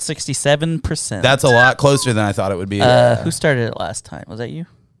 Dashboard 67%. That's a lot closer than I thought it would be. Who started it last time? Was that you?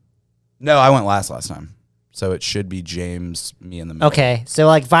 No, I went last time. So it should be James, me in the middle. Okay, so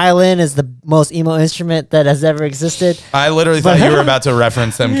like violin is the most emo instrument that has ever existed, I literally thought you were about to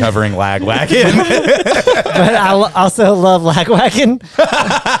reference them covering Lagwagon. but I also love Lagwagon.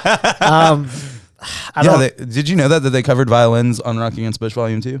 I don't. Did you know that they covered violins on Rock Against Bush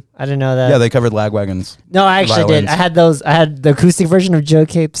Volume 2? I didn't know that. Yeah, they covered Lagwagons. No, I actually violins. did. I had those. I had the acoustic version of Joe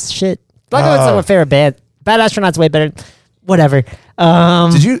Cape's shit. Lagwagon's my favorite band. Bad Astronaut's way better. Whatever.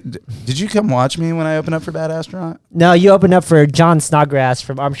 Did you come watch me when I opened up for Bad Astronaut? No, you opened up for John Snodgrass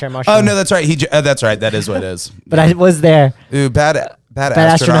from Armchair Mushroom. Oh no, that's right. That's right. That is what it is. But I was there. Ooh, Bad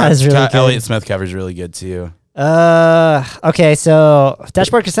Astronaut is really good. Elliott Smith covers really good too. Okay, so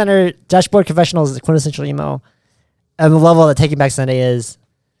Dashboard Confessional is the quintessential emo, and the level that Taking Back Sunday is.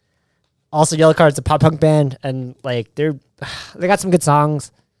 Also, Yellow Card's a pop punk band, and like they got some good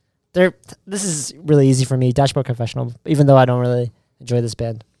songs. This is really easy for me. Dashboard Confessional, even though I don't really enjoy this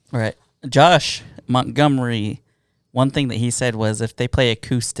band. All right. Josh Montgomery, one thing that he said was if they play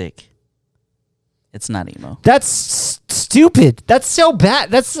acoustic, it's not emo. That's stupid. That's so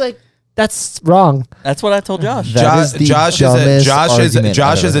bad. That's wrong. That's what I told Josh. That is the dumbest argument Josh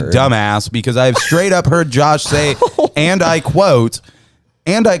I've is a ever heard. dumbass because I've straight up heard Josh say, and I quote,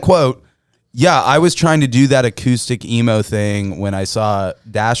 yeah, I was trying to do that acoustic emo thing when I saw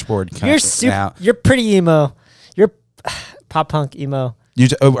Dashboard come out. You're pretty emo. You're pop punk emo.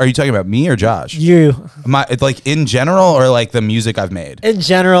 Are you talking about me or Josh? You Like in general or like the music I've made? in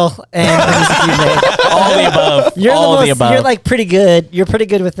general and the music you made. All the above. You're all the the above. You're like pretty good. You're pretty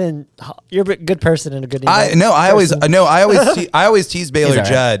good within. You're a good person and a good. I always tease Baylor He's all right.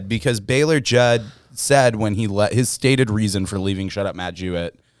 Judd because Baylor Judd said when he his stated reason for leaving Shut Up Matt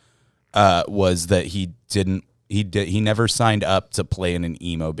Jewett was that he never signed up to play in an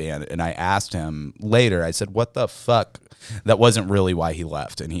emo band. And I asked him later, I said, what the fuck? That wasn't really why he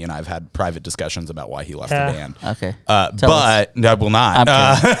left. And he and I have had private discussions about why he left the band. Okay. But I will not.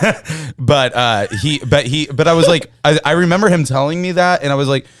 But I was like, I remember him telling me that. And I was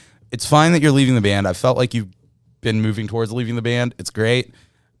like, it's fine that you're leaving the band. I felt like you've been moving towards leaving the band. It's great.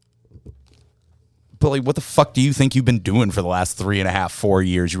 But like, what the fuck do you think you've been doing for the last 3.5, 4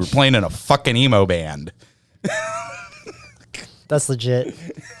 years? You were playing in a fucking emo band. That's legit.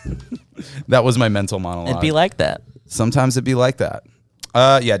 That was my mental monologue. It'd be like that. Sometimes it'd be like that.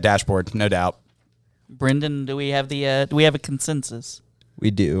 Yeah, Dashboard, no doubt. Brendan, do we have a consensus?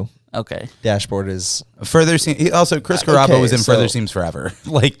 We do. Okay. Dashboard is. Further Seems. Also, Chris Carrabba okay, was in so- Further Seems Forever.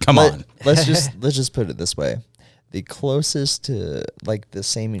 Like, come on. Let's just put it this way. The closest to like the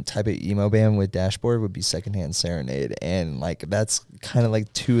same type of emo band with Dashboard would be Secondhand Serenade, and like that's kind of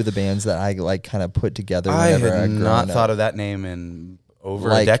like two of the bands that I like kind of put together. I Whenever had grew not up. thought of that name in over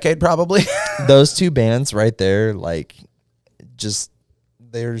a Like- decade, probably. Those two bands right there, like, just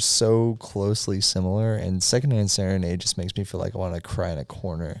they're so closely similar. And Secondhand Serenade just makes me feel like I want to cry in a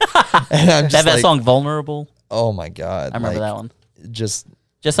corner. And I'm just that like, song "Vulnerable." oh my god, I remember that one. Just,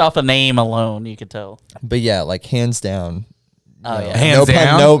 off the name alone, you could tell. but yeah, like hands down. Oh yeah, Hands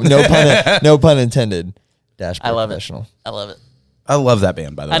down? No pun intended. Dashboard I love Professional. it. I love it. I love that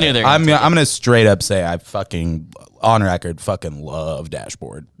band, by the way. I knew they were I'm gonna take gonna straight up say I fucking on record fucking love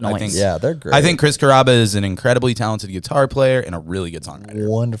Dashboard. I Nice. think Yeah, they're great. I think Chris Carrabba is an incredibly talented guitar player and a really good songwriter.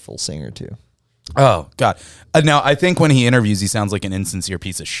 wonderful singer too. Oh God! Now I think when he interviews, he sounds like an insincere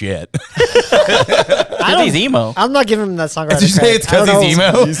piece of shit. He's emo. I'm not giving him that songwriter. Did you say it's because he's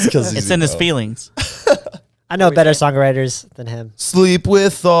emo? It's in his feelings. I know better songwriters than him. Sleep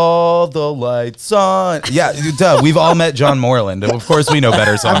with all the lights on. Yeah, duh. We've all met John Moreland. Of course, we know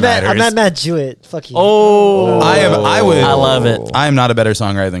better I met songwriters. Matt Jewett. Fuck you. Oh, I love it. I am not a better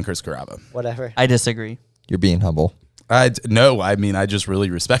songwriter than Chris Carrabba. Whatever. I disagree. You're being humble. No, I mean I just really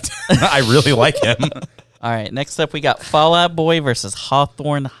respect him. I really like him. All right, next up we got Fall Out Boy versus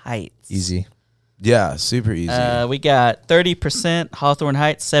Hawthorne Heights. Easy. Yeah, super easy. We got 30% Hawthorne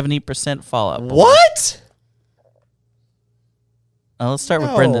Heights, 70% Fall Out Boy. What? Let's start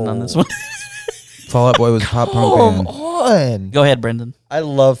with Brendan on this one. Fall Out Boy was a pop punk Come band. on. Go ahead, Brendan. I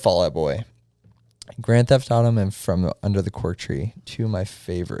love Fall Out Boy. Grand Theft Auto and From Under the Cork Tree, two of my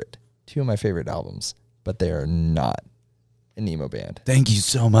favorite albums, but they are not an emo band. Thank you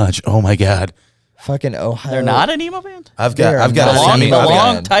so much. Oh my God. Fucking Ohio. They're not an emo band. I've They got are I've got not a The long, semi. the emo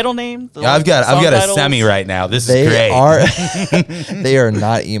long band. title name. The I've got song a titles? semi right now. This They is great. are. They are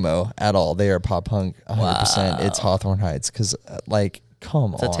not emo at all. They are pop punk 100%. It's Hawthorne Heights because like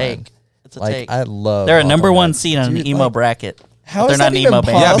come It's on. a take. It's a Like take. I love. They're a Hawthorne number one Heights. seed on an Dude, emo like, bracket. How But is they're not that an even emo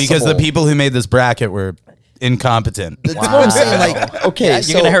band. Yeah, because the possible? people who made this bracket were incompetent. That's what I'm saying. Like, okay, Yeah, you're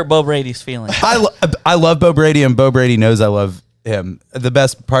so gonna hurt Bo Brady's feelings. I love Bo Brady, and Bo Brady knows I love him. The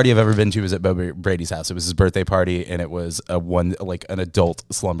best party I've ever been to was at Bo Brady's house. It was his birthday party, and it was an adult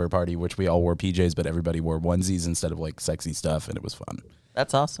slumber party, which we all wore PJs, but everybody wore onesies instead of like sexy stuff, and it was fun.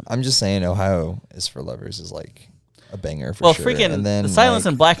 That's awesome. I'm just saying, Ohio is for Lovers is like a banger for Well, sure. freaking and then the Silence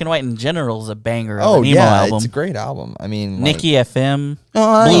like, in Black and White in general is a banger of Oh an emo yeah, album. it's a great album. I mean, Nikki FM,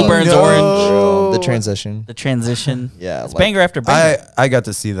 I Blue Burns know. Orange, the transition. The Transition. Yeah, It's like- banger after banger. I got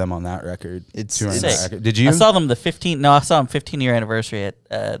to see them on that record. It's touring sick. that record. Did you? I saw them the 15-year anniversary at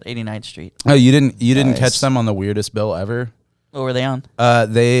 89th Street. Oh, you didn't Nice. catch them on the weirdest bill ever. What were they on?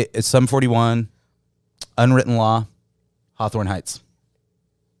 It's Sum 41, Unwritten Law, Hawthorne Heights.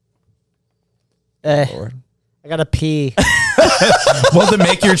 Lord. I gotta pee. Well, then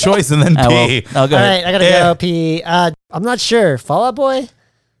make your choice and then Well, pee. no, go All ahead. right, I gotta go pee. I'm not sure. Fall Out Boy,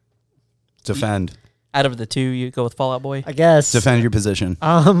 Defend Out of the two, you go with Fall Out Boy. I guess. your position.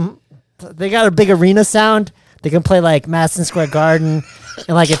 They got a big arena sound. They can play like Madison Square Garden,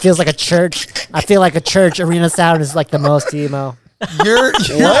 and like it feels like a church. I feel like a church arena sound is like the most emo. Your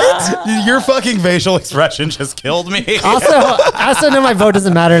fucking facial expression just killed me. I also know my vote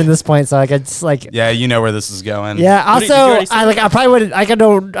doesn't matter in this point, so like I just like Yeah, you know where this is going. yeah. What did you Also, already say? I probably wouldn't.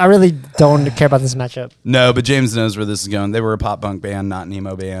 I really don't care about this matchup. No, but James knows where this is going. They were a pop punk band, not an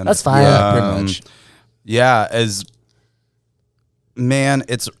emo band. That's fine. Yeah, pretty much. Yeah, it's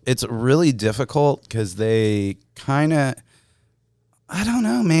really difficult because they kind of, I don't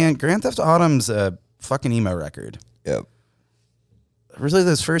know, man. Grand Theft Autumn's a fucking emo record. Yep. Really,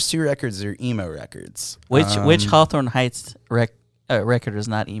 those first two records are emo records. Which Hawthorne Heights record is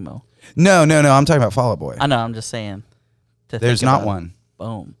not emo? No. I'm talking about Fall Out Boy. I know. I'm just saying. There's not one.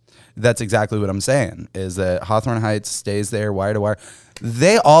 Boom. That's exactly what I'm saying. Is that Hawthorne Heights stays there wire to wire.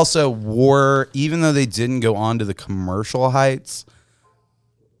 They also wore, even though they didn't go on to the commercial heights,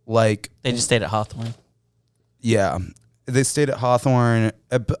 like They just stayed at Hawthorne. yeah, they stayed at Hawthorne.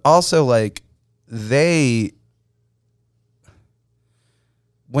 But also, like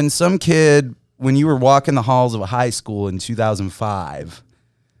when you were walking the halls of a high school in 2005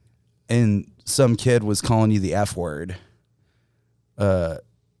 and some kid was calling you the F word,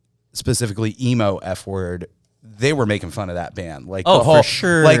 specifically emo F word, they were making fun of that band. Like Oh, the whole, for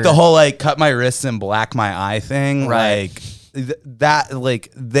sure. Like the whole like cut my wrists and black my eye thing. Right. Like that,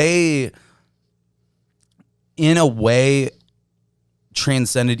 like they in a way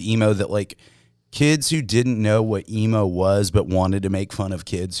transcended emo that like kids who didn't know what emo was but wanted to make fun of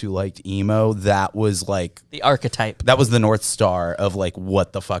kids who liked emo, that was like The archetype. that was the North Star of like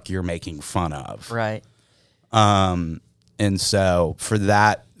what the fuck you're making fun of. Right. And so for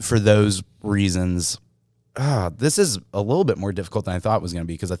those reasons, this is a little bit more difficult than I thought it was going to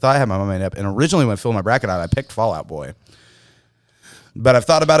be because I thought I had my mind up. And originally when I filled my bracket out, I picked Fall Out Boy. But I've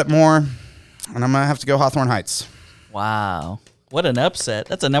thought about it more, and I'm going to have to go Hawthorne Heights. Wow. What an upset.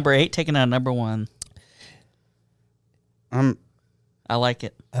 That's a number 8 taking out number 1. I like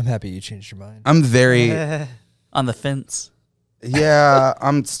it. I'm happy you changed your mind. I'm very, On the fence. yeah,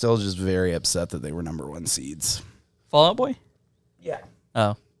 I'm still just very upset that they were number 1 seeds. Fall Out Boy? Yeah.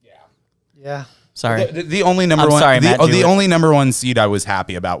 Oh, Yeah. sorry. The only number I'm one, sorry, Matt the Jewett. only number 1 seed I was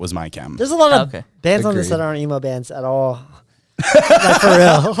happy about was My Chem. There's a lot of Okay. bands on this Agreed. that aren't emo bands at all. Like for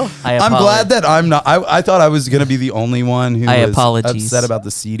real. I'm glad that I'm not. I thought I was going to be the only one who I was apologies. upset about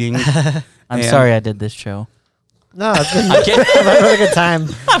the seeding. I'm And sorry I did this show. No, it's been a really good time.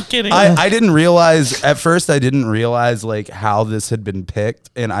 I'm kidding. I didn't realize at first. I didn't realize like how this had been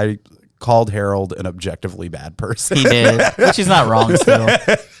picked, and I called Harold an objectively bad person. He did, which is not wrong still.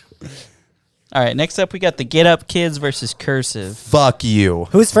 All right, next up we got the Get Up Kids versus Cursive. Fuck you.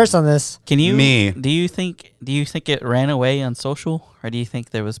 Who's first on this? Can you Me. Do you think it ran away on social, or do you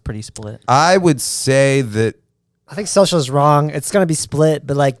think there was pretty split? I would say that I think Social's wrong. It's gonna be split,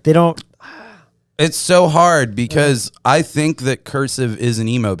 but like they don't. it's so hard because I think that Cursive is an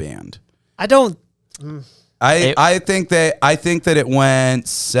emo band. I don't. I think that it went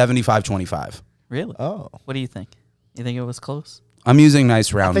 75-25. Really? Oh. What do you think? You think it was close? I'm using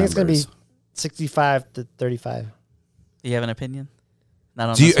nice I round think it's gonna numbers. be 65 to 35. Do you have an opinion? Not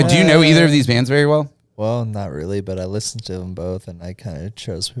on Do you this one? do you know either of these bands very well? Well, not really, but I listened to them both, and I kind of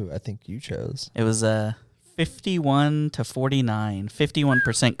chose who I think you chose. It was 51 to 49.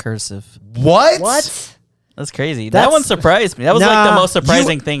 51% cursive. What? That's crazy. That That's- one surprised me. That was like the Nah, most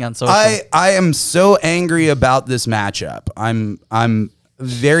surprising thing on social. I am so angry about this matchup. I'm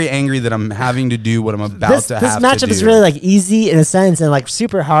very angry that I'm having to do what I'm about This to have to matchup do. is really like easy in a sense and like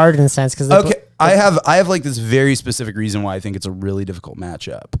super hard in a sense because Okay, I have like this very specific reason why I think it's a really difficult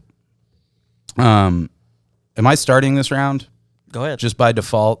matchup. Am I starting this round Go ahead. just by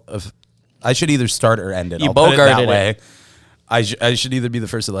default? Of I should either start or end it. You I'll put it that bogarted it. way. I should either be the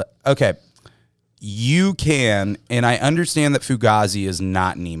first to let. Okay, you can, and I understand that Fugazi is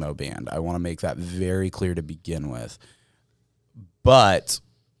not an emo band. I want to make that very clear to begin with. But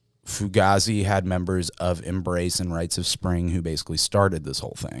Fugazi had members of Embrace and Rites of Spring who basically started this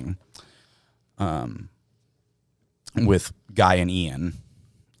whole thing. With Guy and Ian,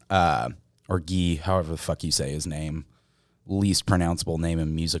 or Guy, however the fuck you say his name, least pronounceable name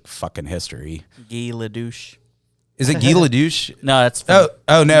in music fucking history. Guy Ledouche. Is it Guy Ledouche? No, that's from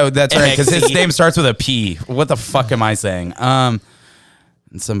Oh no, that's right, because his MXC. name starts with a P. What the fuck am I saying? And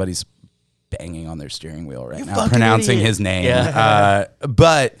somebody's banging on their steering wheel right now, fucking pronouncing idiot. his name. Yeah.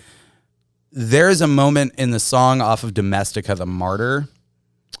 But there is a moment in the song off of Domestica, the Martyr,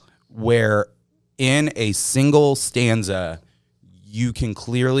 where in a single stanza, you can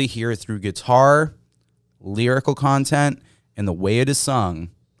clearly hear through guitar, lyrical content, and the way it is sung,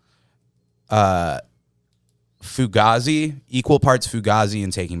 Fugazi, equal parts Fugazi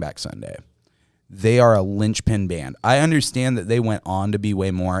and Taking Back Sunday. They are a linchpin band. I understand that they went on to be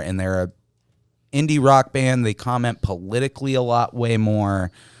way more, and they're a indie rock band. They comment politically a lot way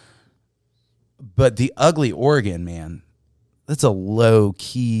more. But the Ugly Organ, man, that's a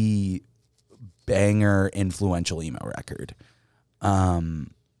low-key banger influential emo record.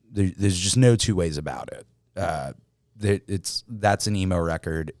 There's just no two ways about it. That's an emo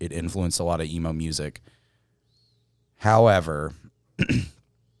record. It influenced a lot of emo music. However,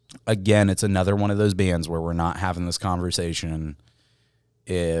 again, it's another one of those bands where we're not having this conversation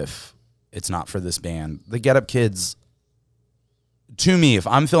if it's not for this band. The Get Up Kids, to me, if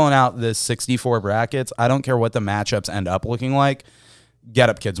I'm filling out this 64 brackets, I don't care what the matchups end up looking like. Get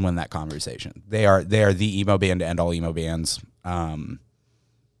Up Kids win that conversation. They are the emo band to end all emo bands.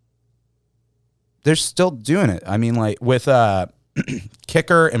 They're still doing it. I mean, like with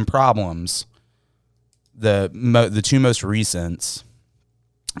Kicker and Problems, the two most recents,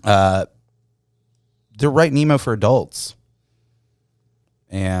 they're writing emo for adults,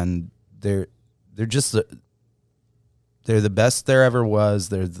 and they're just they're the best there ever was.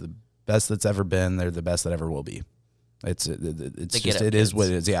 They're the best that's ever been. They're the best that ever will be. It's just Get Up it is Kids. what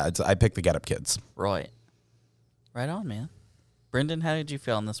it is. Yeah, I picked the Get Up Kids. Right. Right on, man. Brendan, how did you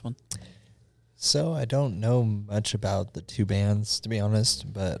feel on this one? So I don't know much about the two bands, to be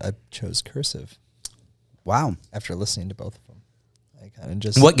honest, but I chose Cursive Wow. after listening to both of them. I kind of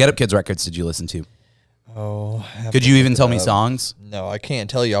just What Get Up Kids records did you listen to? Oh, I have Could to you look even it tell me up. songs? No, I can't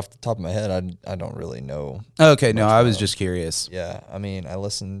tell you off the top of my head. I don't really know. Okay, no, Much I was about just curious. Yeah, I mean, I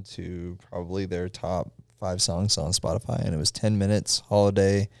listened to probably their top 5 songs on Spotify, and it was 10 Minutes,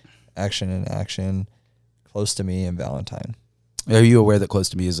 Holiday, Action and Action, Close to Me, and Valentine. Are you aware that Close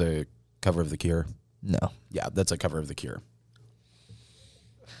to Me is a cover of The Cure? No. Yeah, that's a cover of The Cure.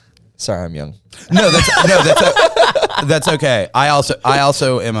 Sorry, I'm young. That's okay. I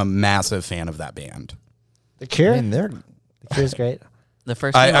also am a massive fan of that band. The Cure. I mean, they're The Cure's great. The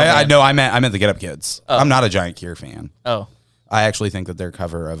first I emo I band. know I meant the Get Up Kids. Oh. I'm not a giant Cure fan. Oh. I actually think that their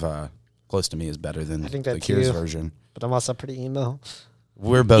cover of Close to Me is better than I think the that Cure's too. version. But I'm also pretty emo.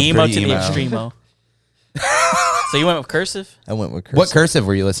 We're both Emo pretty to emo. the extremo. So you went with Cursive? I went with Cursive. What cursive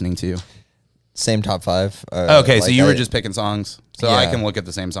were you listening to? Same top 5. Okay, so like you were I- just picking songs. So I Yeah. can look at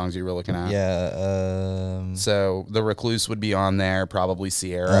the same songs you were looking at. Yeah. So The Recluse would be on there, probably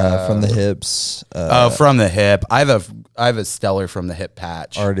Sierra. From the Hips. From the Hip. I have a stellar From the Hip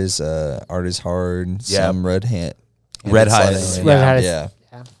patch. Art is hard. Yeah. Some Red Hat. Red Hot. Sliding. Red Hot is- Yeah.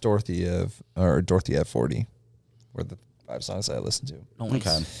 yeah. Dorothy F40 were the 5 songs I listened to. Nice.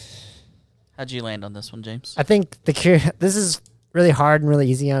 Okay. How'd you land on this one, James? I think the Cure. This is really hard and really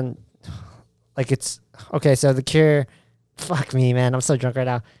easy on. Like it's okay. So the Cure. Fuck me, man. I'm so drunk right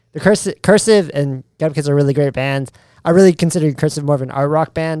now. The Cursive and Get Up Kids are really great bands. I really consider Cursive more of an art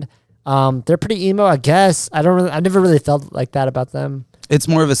rock band. They're pretty emo, I guess. I never really felt like that about them. It's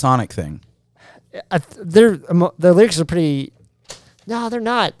more of a Sonic thing. Their lyrics are pretty. No, they're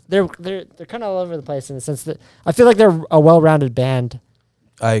not. They're kind of all over the place in the sense that I feel like they're a well-rounded band.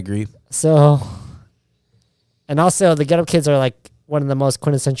 I agree. So, and also the Get Up Kids are like one of the most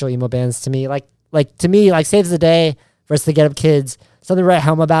quintessential emo bands to me. Like to me, like Saves the Day versus the Get Up Kids. Something to write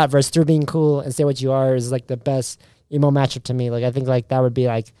home about versus Through Being Cool and Say What You Are is like the best emo matchup to me. Like I think like that would be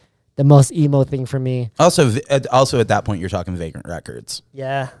like the most emo thing for me. Also at that point, you're talking Vagrant Records,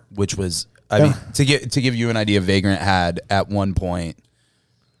 Yeah. which was, I mean, to give you an idea, Vagrant had at one point,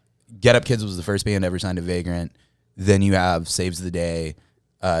 Get Up Kids was the first band ever signed to Vagrant. Then you have Saves the Day,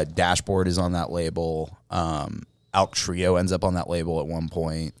 Dashboard is on that label. Alk Trio ends up on that label at one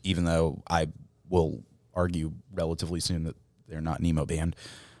point, even though I will argue relatively soon that they're not an emo band.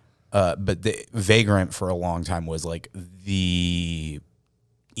 But the Vagrant for a long time was like the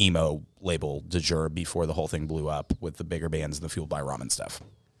emo label de jure before the whole thing blew up with the bigger bands and the Fueled by Ramen stuff.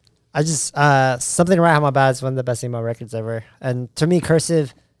 I just Something to Write Home About is one of the best emo records ever. And to me,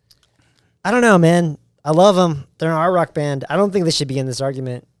 Cursive, I don't know, man. I love them. They're an art rock band. I don't think they should be in this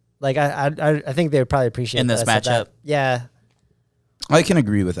argument. Like I think they would probably appreciate In this that I said that. matchup? Yeah, I can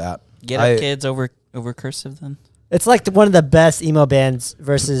agree with that. Get Up Kids over Cursive then. it's like one of the best emo bands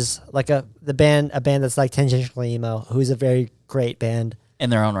versus like a band that's like tangentially emo, who's a very great band. In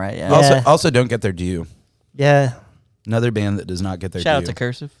their own right, yeah. Yeah. Also don't get their due. Yeah, Another band that does not get their Shout due. out to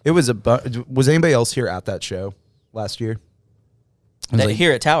Cursive. It was was anybody else here at that show last year? It was like,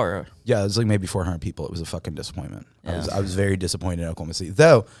 Here at Tower. yeah, it was like maybe 400 people. It was a fucking disappointment. Yeah. I was very disappointed in Oklahoma City.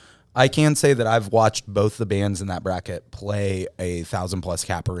 Though I can say that I've watched both the bands in that bracket play a 1,000+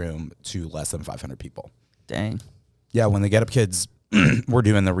 cap room to less than 500 people. Dang. Yeah, when the Get Up Kids were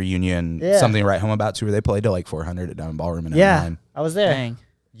doing the reunion, Yeah. Something to Write Home About tour, they played to like 400 at Diamond Ballroom in yeah, 09. I was there. Dang.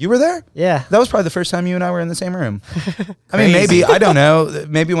 You were there? Yeah, That was probably the first time you and I were in the same room. I mean, maybe, I don't know.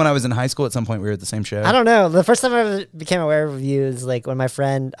 Maybe when I was in high school at some point we were at the same show. I don't know. The first time I ever became aware of you is like when my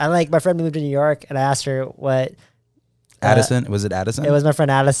friend moved to New York, and I asked her what. Addison? Was it Addison? It was my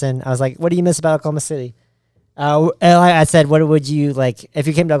friend Addison. I was like, "What do you miss about Oklahoma City?" And I said, "What would you like if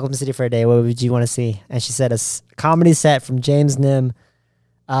you came to Oklahoma City for a day? What would you want to see?" And she said, comedy set from James Nim,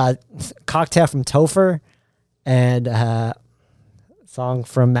 cocktail from Topher, and song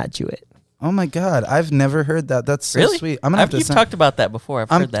from Matt Jewett. Oh my God, I've never heard that. That's so Really? sweet. I'm gonna have to You've talked about that before. I've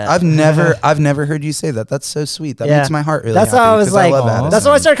heard that. I've never heard you say that. That's so sweet. That Yeah. makes my heart really That's happy. why I was 'cause like, love Addison. that's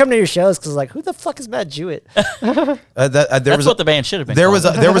why I started coming to your shows because like, who the fuck is Matt Jewett? There That's was what the band should have been. there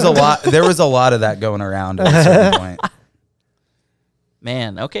called. was a lot of that going around at a certain point.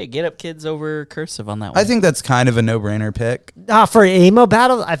 Man, okay, Get Up Kids over Cursive on that one. I think that's kind of a no-brainer pick. For emo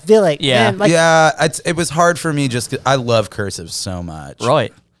battle, I feel like Yeah. man, like, Yeah, it was hard for me just 'cause I love Cursive so much.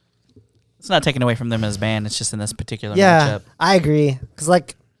 Right. It's not taken away from them as a band. It's just in this particular yeah, matchup. I agree because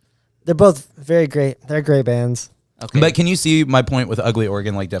like they're both very great. They're great bands. Okay. But can you see my point with Ugly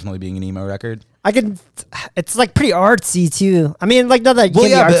Organ like definitely being an emo record? I can. It's like pretty artsy too. I mean, like not that. Well, can't be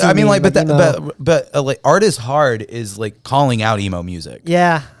yeah, but artsy I mean, like, emo. but like, art is hard is like calling out emo music.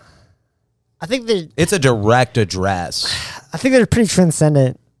 Yeah, I think It's a direct address. they're pretty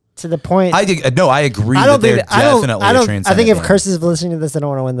transcendent to the point. I agree I that don't they're think I don't. definitely I a don't. I transcendent think if band. Curse is listening to this, they don't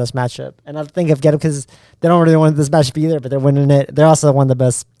want to win this matchup, and I think if Get Up because they don't really want this matchup either, but they're winning it. They're also one of the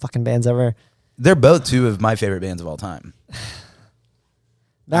best fucking bands ever. They're both two of my favorite bands of all time.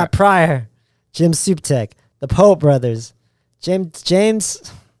 Matt Pryor, Jim Suptek, the Pope Brothers,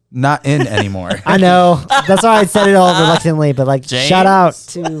 James. Not in anymore. I know that's why I said it all reluctantly, but like James. shout out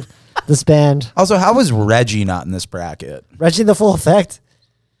to this band. Also, how was Reggie not in this bracket? Reggie the Full Effect.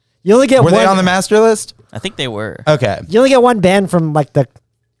 You only get Were one. they on the master list? I think they were. Okay. You only get one band from like the.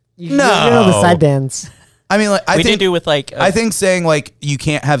 You don't know the No. side bands. I mean, like, We I did think do with like. I think saying like you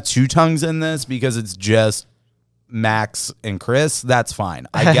can't have two tongues in this because it's just Max and Chris. That's fine.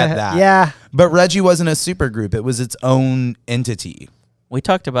 I get that. Yeah. But Reggie wasn't a super group. It was its own entity. we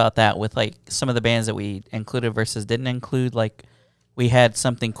talked about that with like some of the bands that we included versus didn't include. Like we had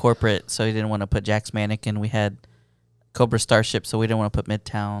something corporate, so we didn't want to put Jack's Mannequin. We had Cobra Starship, so we didn't want to put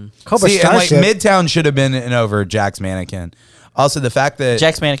Midtown. Cobra See, and like Starship. Midtown should have been in over Jack's Mannequin. Also, the fact that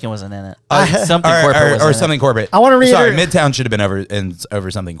Jack's Mannequin wasn't in it. Uh, Something corporate was or in something corporate. I wanna read Sorry, her- Midtown should have been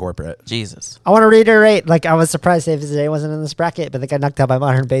over something corporate. it. Jesus, I want to reiterate, like I was surprised Save Today wasn't in this bracket, but they got knocked out by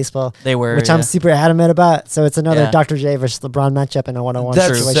Modern Baseball. they were. Which yeah. I'm super adamant about. So it's another Yeah. Dr. J versus LeBron matchup in a one-on-one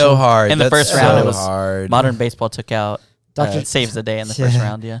That's situation. so hard. In the That's first round, so it was hard. Modern Baseball took out Dr. Saves the Day in the first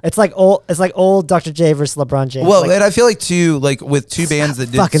round. Yeah. It's like old Dr. J versus LeBron James. Well, like, and I feel like too, like with two bands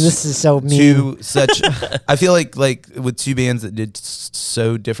that did fucking this is so mean. two such. I feel like with two bands that did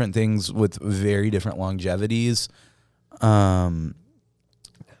so different things with very different longevities.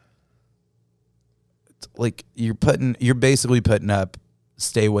 Like you're basically putting up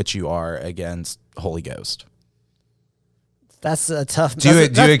 "Stay What You Are" against Holy Ghost. That's a tough. Do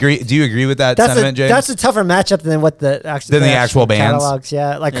you agree? Do you agree with that That's sentiment, James? that's a tougher matchup than what the actual Than the actual bands? catalogs.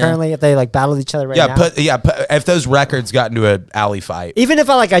 Yeah, like Yeah. currently if they like battled each other right yeah, now. if those records got into an alley fight. Even if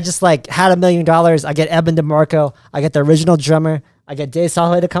I just like had $1 million, I get Eben DeMarco, I get the original drummer, I get Dave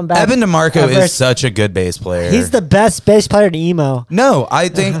Soloway to come back. Evan DeMarco versus- is such a good bass player. He's the best bass player in emo. No, I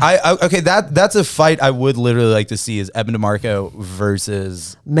think okay. That's a fight I would literally like to see is Evan DeMarco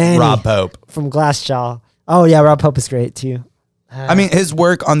versus Manny. Rob Pope. From Glassjaw. Oh yeah, Rob Pope is great too. I mean, his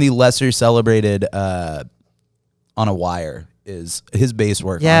work on the lesser celebrated On a Wire is his bass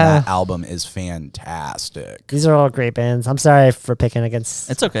work Yeah. on that album is fantastic. These are all great bands. I'm sorry for picking against.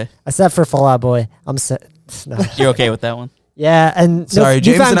 It's okay. Except for Fall Out Boy. I'm no. You're okay with that one? Yeah, and Sorry,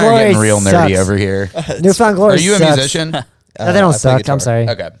 James Newfound and I are Glory getting real nerdy sucks. over here. Newfound Glory. Are you a sucks. musician? No, they don't I play suck. guitar. I'm sorry.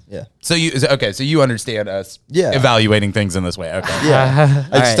 Okay. Yeah. So you understand us Yeah. evaluating things in this way. Okay. Yeah.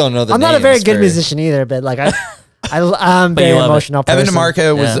 I just right. don't know the I'm not a very names good for- musician either, but like I'm But you very love it. emotional. Evan person.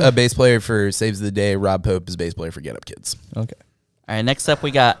 DeMarco was Yeah. a bass player for Saves the Day. Rob Pope is bass player for Get Up Kids. Okay. All right, next up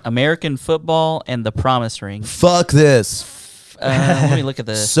we got American football and the Promise Ring. Fuck this. Let me look at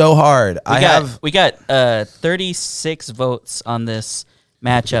this. So hard. We got 36 votes on this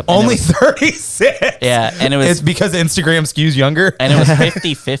matchup. and it only was- 36. Yeah, and it was It's because Instagram skews younger. and it was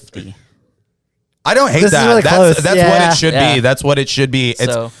 50-50. I don't hate This is that. really close. That's what Yeah. it should Yeah. be. That's what it should be. It's,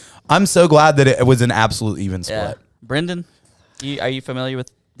 So- I'm so glad that it was an absolute even split. Yeah. Brendan, are you familiar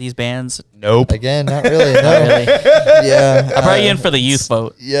with these bands? Nope. Again, not really. No. Not really. Yeah. I brought you in for the youth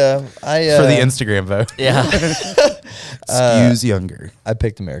vote. Yeah. I For the Instagram vote. Yeah. Skews younger. I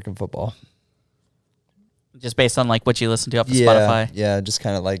picked American football. Just based on like what you listen to off of Yeah. Spotify. Yeah. Just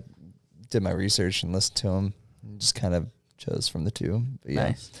kind of like did my research and listened to them. Just kind of chose from the two. But yeah.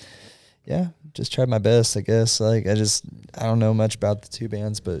 Nice. Yeah. Just tried my best, I guess. Like I don't know much about the two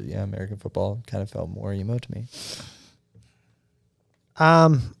bands, but yeah, American football kind of felt more emo to me.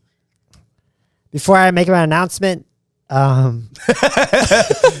 Before I make my announcement, go on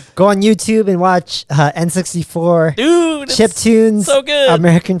YouTube and watch N64 Dude, it's chip tunes. so good.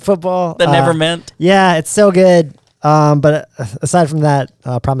 American football. that never meant. Yeah, it's so good. But aside from that,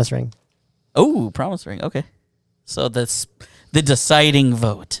 Promise Ring. Oh, Promise Ring. Okay. So the deciding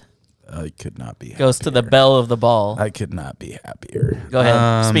vote I could not be goes to the happier. bell of the ball. I could not be happier. Go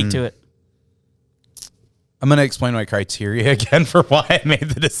ahead. Speak to it. I'm going to explain my criteria again for why I made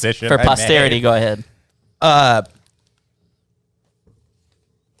the decision. For I posterity, made. go ahead.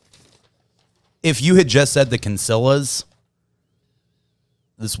 If you had just said the Consillas,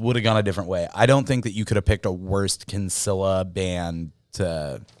 this would have gone a different way. I don't think that you could have picked a worst Consilla band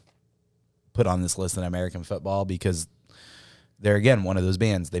to put on this list than American football because they're again one of those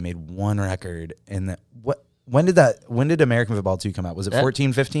bands. They made one record and when did American Football 2 come out? Was it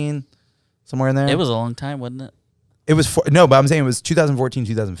 14, 15? Somewhere in there? It was a long time, wasn't it? It was no, but I'm saying it was 2014,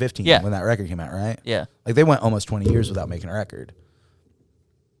 2015 Yeah. when that record came out, right? Yeah. Like they went almost 20 years without making a record.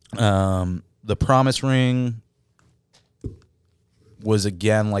 The Promise Ring was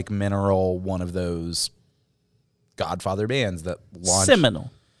again like Mineral, one of those Godfather bands that launched.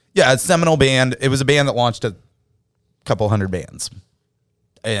 Seminole. Yeah, it's a seminal band. It was a band that launched a couple hundred bands.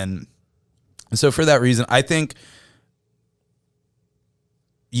 And so for that reason, I think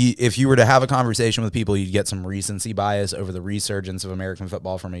if you were to have a conversation with people, you'd get some recency bias over the resurgence of American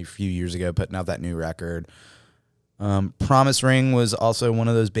football from a few years ago, putting out that new record. Promise Ring was also one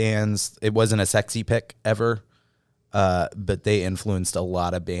of those bands. It wasn't a sexy pick ever, but they influenced a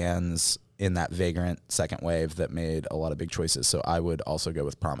lot of bands in that vagrant second wave that made a lot of big choices. So I would also go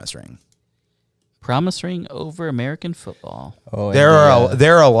with Promise Ring. Promise Ring over American football. Oh, There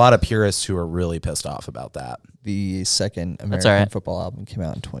are a lot of purists who are really pissed off about that. the second all American right. football album came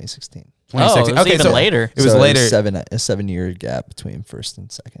out in 2016. Oh, it was even later. It was So later. a 7-year gap between first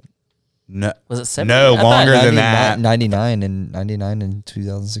and second. No, Was it 7? No, I thought- longer than that. 99 and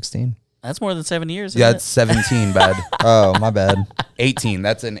 2016. That's more than 7 years. Yeah, Isn't it's 17, bud. Oh, my bad. 18.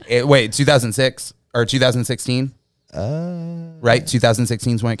 That's wait, 2006 or 2016? Right?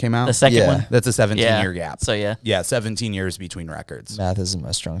 2016 is when it came out. the second Yeah. one? That's a 17 Yeah. year gap. So yeah. Yeah, 17 years between records. Math isn't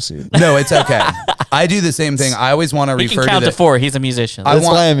my strong suit. No, it's okay. I do the same thing. I always want to He refer can count to to 4. He's a musician. I That's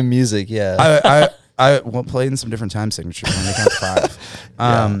want- why I'm in music. Yeah. I will play in some different time signatures when they count to 5.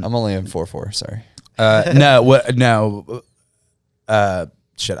 Yeah, I'm only in 4/4. Sorry. No.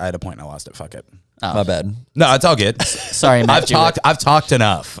 Shit, I had a point and I lost it. Fuck it. Oh. My bad. No, it's all good. Sorry, I've Matthew. talked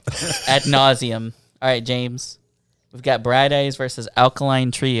enough. Ad nauseum. All right, James. We've got Bright Eyes versus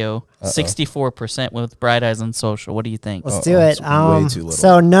Alkaline Trio. 64% with Bright Eyes on social. What do you think? Let's do it. it's way too little.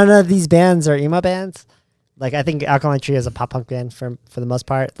 So none of these bands are emo bands. Like I think Alkaline Trio is a pop punk band for the most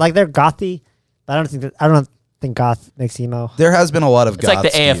part. Like they're gothy, but I don't think goth makes emo. There has been a lot of It's goth like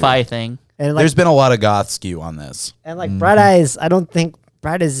the skew. AFI thing. And like There's been a lot of goth skew on this. and like Bright Eyes, I don't think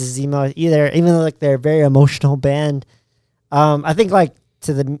Bright Eyes is emo either. Even though like they're a very emotional band, I think like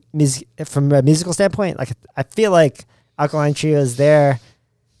to the music from a musical standpoint, like I feel like Alkaline Trio is there.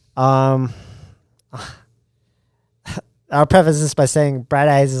 I'll preface this by saying Bright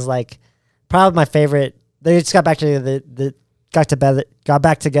Eyes is like probably my favorite. They just got back to got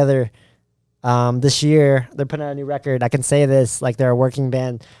back together this year. They're putting out a new record. I can say this, like they're a working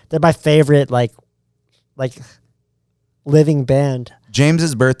band. They're my favorite like living band.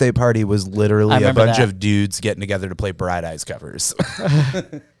 James's birthday party was I literally a remember bunch that. of dudes getting together to play Bright Eyes covers.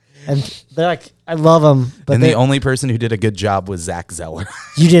 And they're like, I love them, but And the only person who did a good job was Zach Zeller.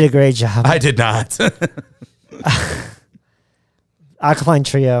 you did a great job. I did not. Alkaline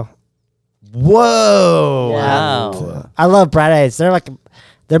Trio. Whoa. Wow. I love Bright Eyes.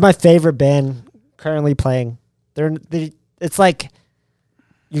 They're my favorite band currently playing. It's like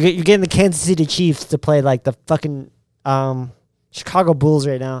you're getting the Kansas City Chiefs to play like the fucking Chicago Bulls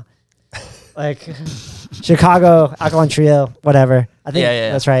right now. Like Chicago, Alkaline Trio, whatever. I think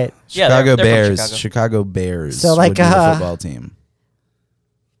Yeah. that's right. Yeah, Chicago they're from Bears. Chicago Bears. So, like, would be the football team.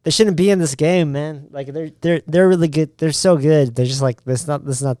 They shouldn't be in this game, man. Like they're really good. They're so good. They're just like this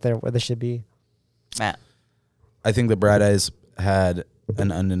is not there where they should be. Matt. I think the Bright Eyes had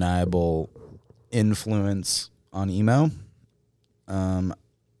an undeniable influence on emo. Yeah,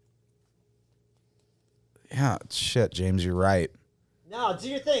 shit, James, you're right. No, do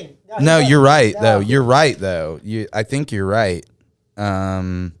your thing. No, you're right though. You're right though. I think you're right.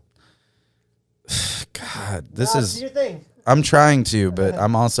 God, this is. do your thing. I'm trying to, but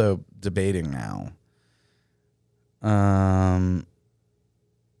I'm also debating now.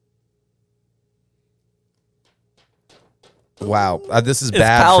 Wow, this is It's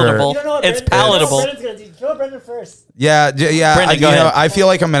bad palatable. for. It's palatable. Go Brendan first. Yeah, Brendan, go ahead. I feel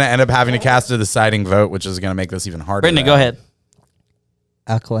like I'm going to end up having to cast a deciding vote, which is going to make this even harder. Brendan, go ahead.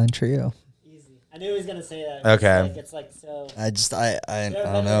 Alkaline Trio. Easy. I knew he was gonna say that. Okay. It's like so. I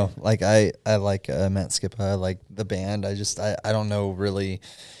don't know. Like I like Matt Skippa. I like the band. I don't know really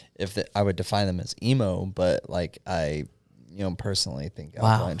if I would define them as emo, but like I personally think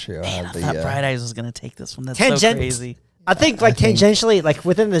Wow. Alkaline Trio Man, I have thought the Bright Eyes was going to take this one. That's so Tangent. crazy. I think like tangentially, like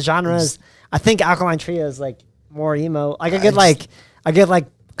within the genres, I think Alkaline Trio is like more emo. Like I get like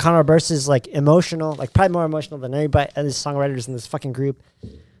Conor Burst's like emotional, like probably more emotional than anybody other songwriters in this fucking group.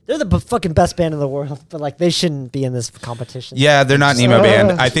 They're the fucking best band in the world, but like they shouldn't be in this competition. Yeah, they're not an emo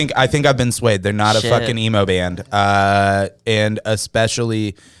band. I think I've been swayed. They're not Shit. a fucking emo band. And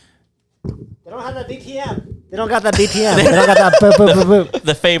especially They don't have that BPM. They don't got that BPM. They don't got that boop boop boop boop.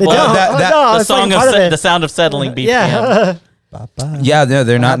 The fable. They don't. that- No, the it's song like of part of it. the sound of settling BPM. Yeah. yeah, no,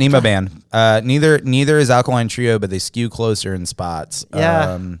 they're not an emo band. Neither is Alkaline Trio, but they skew closer in spots.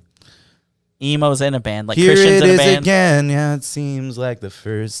 Yeah. Emo's in a band, like Here Christian's it in a is band. again. Yeah, it seems like the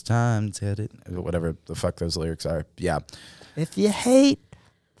first time. Whatever the fuck those lyrics are. Yeah, If you hate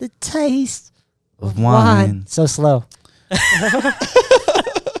the taste of wine, wine. so slow.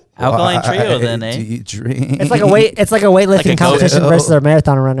 Alkaline Trio, Why then, do eh? you drink? It's like a weightlifting Like a competition goat. versus a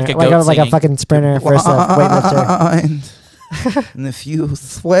marathon runner, Like a like goat a singing. fucking sprinter versus a weightlifter. Wine. And if you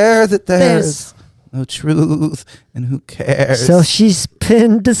swear that there's no truth, and who cares? So she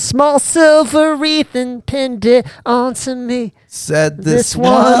pinned a small silver wreath and pinned it onto me. said This this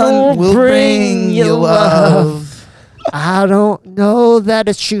one one will will bring bring you you love. I don't know that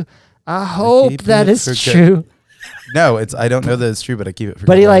it's true. I hope keep that it it's for good. true. No, I don't know that it's true, but I keep it for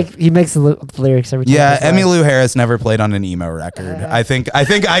But good. he makes the lyrics every time. Yeah, he says that. Emmylou Harris never played on an emo record. I think I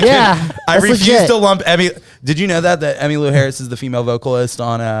Yeah, can. I that's refuse legit. to lump Emmy. Did you know that Emmylou Harris is the female vocalist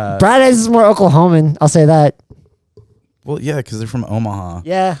on Bright Eyes is more Oklahoman. I'll say that. Well, yeah, because they're from Omaha.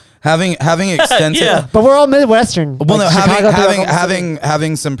 Yeah, Having extensive. Yeah. but we're all Midwestern. Well, Like no, Chicago through Oklahoma City.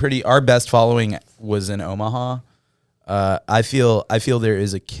 having some pretty. Our best following was in Omaha. I feel there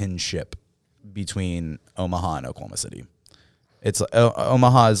is a kinship between Omaha and Oklahoma City. It's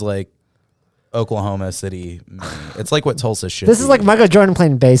Omaha is like Oklahoma City. Mini. It's like what Tulsa should. This be. is like Michael Jordan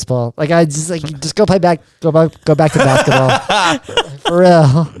playing baseball. Like I just go back to basketball. For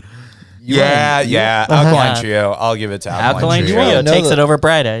real. Yeah. Alkaline Trio. I'll give it to Alkaline Trio. Trio wanna know takes the- it over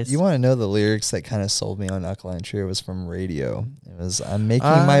Bright Eyes. You want to know the lyrics that kind of sold me on Alkaline Trio was from Radio. It was, I'm making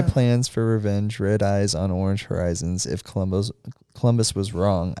my plans for revenge, red eyes on orange horizons. If Columbus was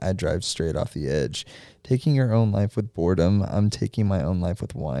wrong, I'd drive straight off the edge. Taking your own life with boredom, I'm taking my own life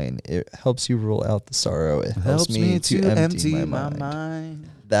with wine. It helps you rule out the sorrow. It helps me to empty my mind.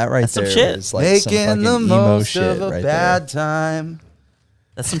 That right That's some there shit. is like Making some the fucking emo most shit of a right bad there. time.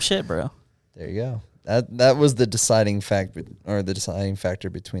 That's some shit, bro. There you go. That was the deciding factor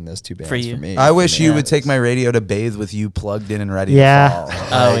between those two bands For you. me. I wish you Yeah. would take my radio to bathe with you plugged in and ready Yeah. to fall.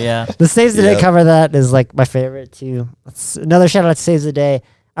 Oh yeah. The Saves the Day Yep. cover of that is like my favorite too. It's another shout out to Saves the Day.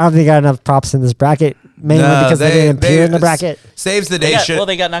 I don't think I got enough props in this bracket, mainly No, because they didn't appear in the bracket. Saves the They day got, should well,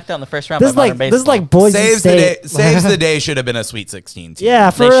 they got knocked out in the first round. This is by like Modern this is Baseball. like Boise saves the day State. saves the day should have been a Sweet 16 team. Yeah,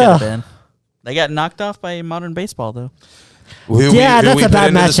 for They should real. have been. They got knocked off by Modern Baseball though. Yeah, that's a put bad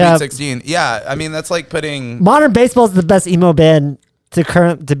into the Sweet matchup. 16. Yeah, I mean that's like putting. Modern Baseball is the best emo band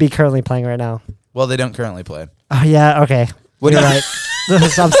to be currently playing right now. Well, they don't currently play. Oh yeah, okay. What You're do you-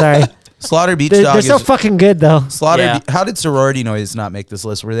 right. I'm sorry. Slaughter Beach They're, Dog they're so is fucking good though. Slaughter. Yeah. How did Sorority Noise not make this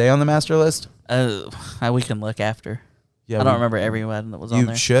list? Were they on the master list? We can look after. Yeah, I don't remember everyone that was on You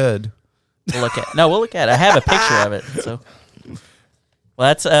there. should. We'll look at. No, we'll look at it. I have a picture of it. So,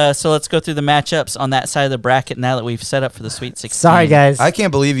 well, that's so. Let's go through the matchups on that side of the bracket now that we've set up for the Sweet 16. Sorry guys. I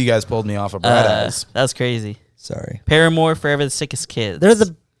can't believe you guys pulled me off of Bright Eyes. That was crazy. Sorry. Paramore, Forever the Sickest Kids. They're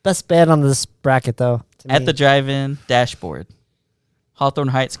the best band on this bracket though. to At me. the Drive-In, Dashboard. Hawthorne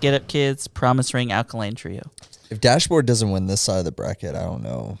Heights, Get Up Kids, Promise Ring, Alkaline Trio. If Dashboard doesn't win this side of the bracket, I don't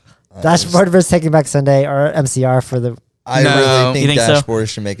know. Dashboard versus Taking Back Sunday or MCR for the. I No. really You think think so? Dashboard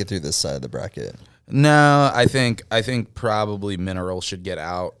should make it through this side of the bracket. No, I think probably Mineral should get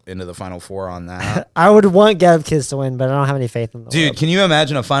out into the Final Four on that. I would want Get Up Kids to win, but I don't have any faith in them. Dude, can you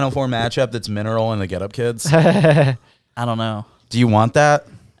imagine a Final Four matchup that's Mineral and the Get Up Kids? I don't know. Do you want that?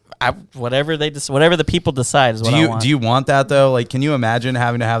 Whatever the people decide is what I want. Do you want that though? Like, can you imagine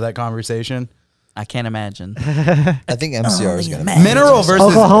having to have that conversation? I can't imagine. I think MCR is going to Mineral versus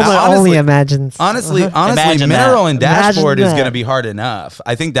Oklahoma honestly, only imagines. Honestly, Imagine Mineral that. and Dashboard Imagine is going to that. be hard enough.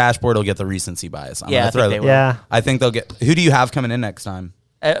 I think Dashboard will get the recency bias. Yeah, I think they will. Yeah. I think they'll get. Who do you have coming in next time?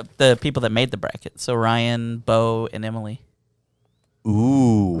 The people that made the bracket. So Ryan, Bo, and Emily.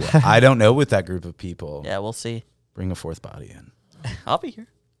 Ooh, I don't know with that group of people. Yeah, we'll see. Bring a fourth body in. I'll be here.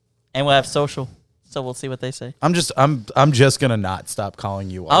 And we'll have social. So we'll see what they say. I'm just gonna not stop calling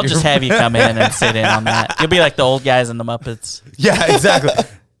you. while I'll you're- just have you come in and sit in on that. You'll be like the old guys in the Muppets. Yeah, exactly.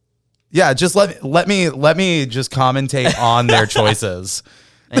 Yeah, just let me just commentate on their choices.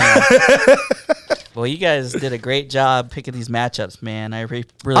 Yeah. Well, you guys did a great job picking these matchups, man. I really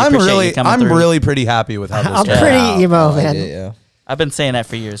I'm appreciate you coming I'm through. really pretty happy with how this I'm turned pretty out. emo, I man. did, yeah. I've been saying that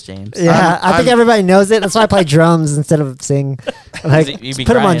for years, James. Yeah, I think everybody knows it. That's why I play drums instead of sing. Like, You'd just be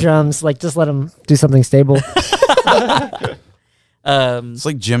put them on crying. drums. Like, just let them do something stable. It's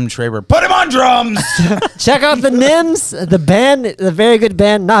like Jim Traber. Put him on drums. Check out the NIMS, the band, the very good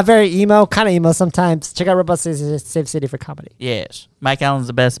band. Not very emo, kind of emo sometimes. Check out Robust Safe City for comedy. Yes. Mike Allen's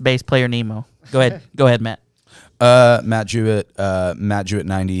the best bass player in emo. Go ahead, Matt. Matt Jewett, Matt Jewett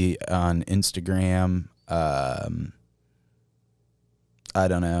 90 on Instagram. I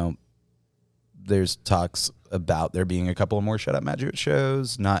don't know. There's talks about there being a couple of more Shut Up Matt Jewett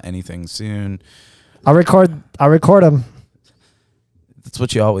shows. Not anything soon. I'll record them. That's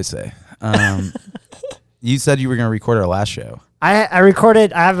what you always say. You said you were going to record our last show. I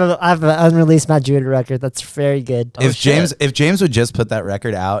recorded. I have an unreleased Matt Jewett record that's very good. If James would just put that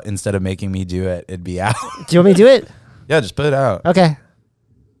record out instead of making me do it, it'd be out. Do you want me to do it? Yeah, just put it out. Okay.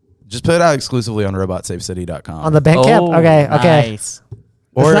 Just put it out exclusively on robotsafecity.com. On the Bandcamp? Okay. Nice.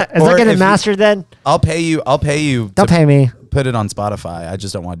 Is that getting if mastered then? I'll pay you. Don't pay me. Put it on Spotify. I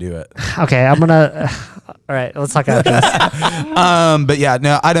just don't want to do it. Okay, I'm gonna. All right, let's talk about this. But yeah,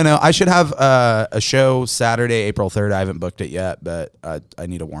 no, I don't know. I should have a show Saturday, April 3rd. I haven't booked it yet, but I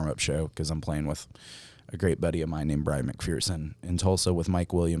need a warm up show because I'm playing with a great buddy of mine named Brian McPherson in Tulsa with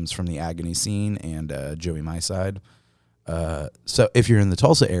Mike Williams from the Agony Scene and Joey My Side. So if you're in the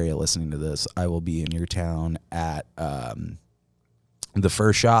Tulsa area listening to this, I will be in your town at the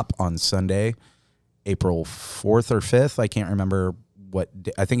Fur Shop on Sunday, April 4th or 5th. I can't remember what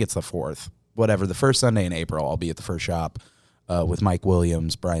day. I think it's the 4th. Whatever, the first Sunday in April, I'll be at the Fur Shop with Mike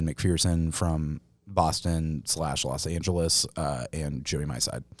Williams, Brian McPherson from Boston / Los Angeles, and Joey My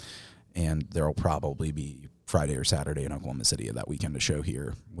Side. And there will probably be Friday or Saturday in Oklahoma City of that weekend a show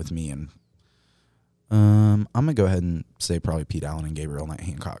here with me. And I'm going to go ahead and say probably Pete Allen and Gabriel Knight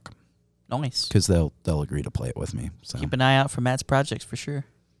Hancock Nice. because they'll agree to play it with me. So Keep an eye out for Matt's projects for sure.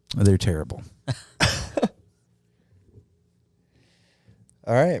 they're terrible.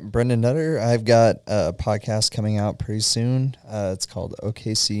 All right, Brendan Nutter. I've got a podcast coming out pretty soon. It's called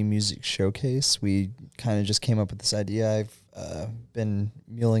OKC Music Showcase. We kind of just came up with this idea. I've been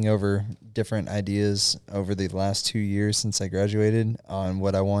mulling over different ideas over the last 2 years since I graduated on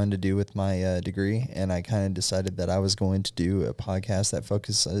what I wanted to do with my degree, and I kind of decided that I was going to do a podcast that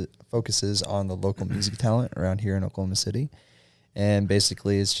focuses on the local music talent around here in Oklahoma City. And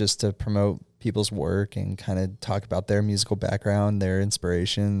basically it's just to promote people's work and kind of talk about their musical background, their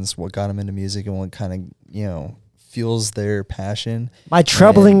inspirations, what got them into music, and what kind of, you know, fuels their passion. My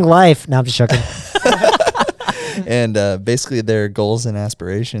troubling life. No, I'm just joking. And basically their goals and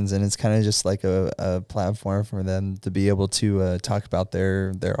aspirations, and it's kind of just like a platform for them to be able to talk about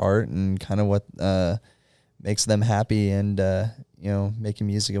their art and kind of what makes them happy, and you know, making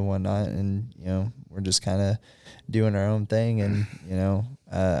music and whatnot. And you know, we're just kind of doing our own thing. And you know,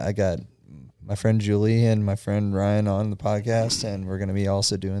 I got my friend Julie and my friend Ryan on the podcast, and we're going to be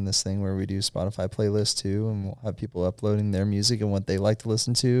also doing this thing where we do Spotify playlists too, and we'll have people uploading their music and what they like to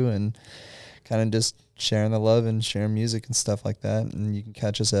listen to, and kind of just sharing the love and sharing music and stuff like that. And you can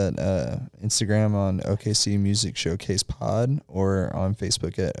catch us at Instagram on OKC Music Showcase Pod, or on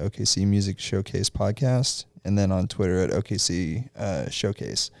Facebook at OKC Music Showcase Podcast, and then on Twitter at OKC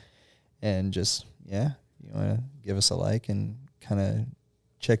Showcase. And just, yeah, you want to give us a like and kind of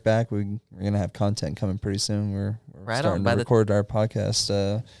check back. We're going to have content coming pretty soon. We're Right starting on, to record our podcast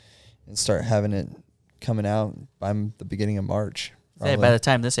and start having it coming out by the beginning of March. Say, by the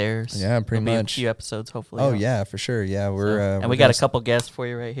time this airs, Yeah, pretty there'll be much. a few episodes, hopefully. Oh out. yeah, for sure. Yeah, we're And we're we got gonna a couple guests for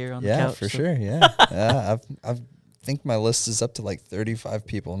you right here on the Yeah, couch. for so sure. Yeah, yeah. I think my list is up to like 35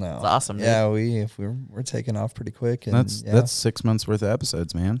 people now. That's awesome, dude. Yeah, we're taking off pretty quick. And That's 6 months worth of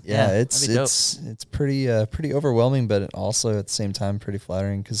episodes, man. Yeah, yeah, it's that'd be dope. it's pretty overwhelming, but also at the same time pretty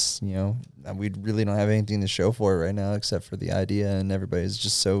flattering, because you know, we really don't have anything to show for it right now except for the idea, and everybody's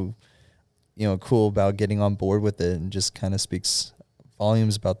just so, you know, cool about getting on board with it, and just kind of speaks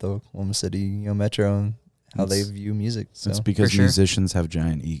volumes about the Oklahoma City, you know, metro, and how they view music. So It's because sure. musicians have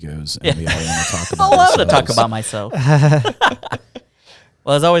giant egos, and Yeah. we all want to talk I about love to talk ourselves. about myself.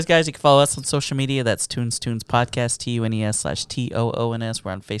 Well, as always, guys, you can follow us on social media. That's Tunes Podcast, TUNES/TOONS.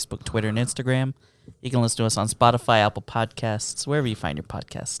 We're on Facebook, Twitter, and Instagram. You can listen to us on Spotify, Apple Podcasts, wherever you find your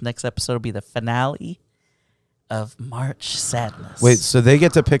podcasts. Next episode will be the finale of March Sadness. Wait, so they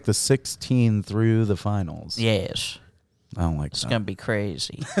get to pick the 16 through the finals? Yes. I don't like It's that. going to be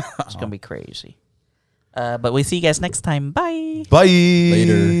crazy. It's going to be crazy. But we see you guys next time. Bye. Bye.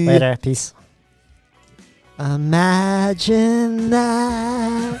 Later. Peace. Imagine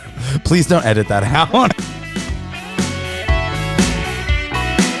that. Please don't edit that out.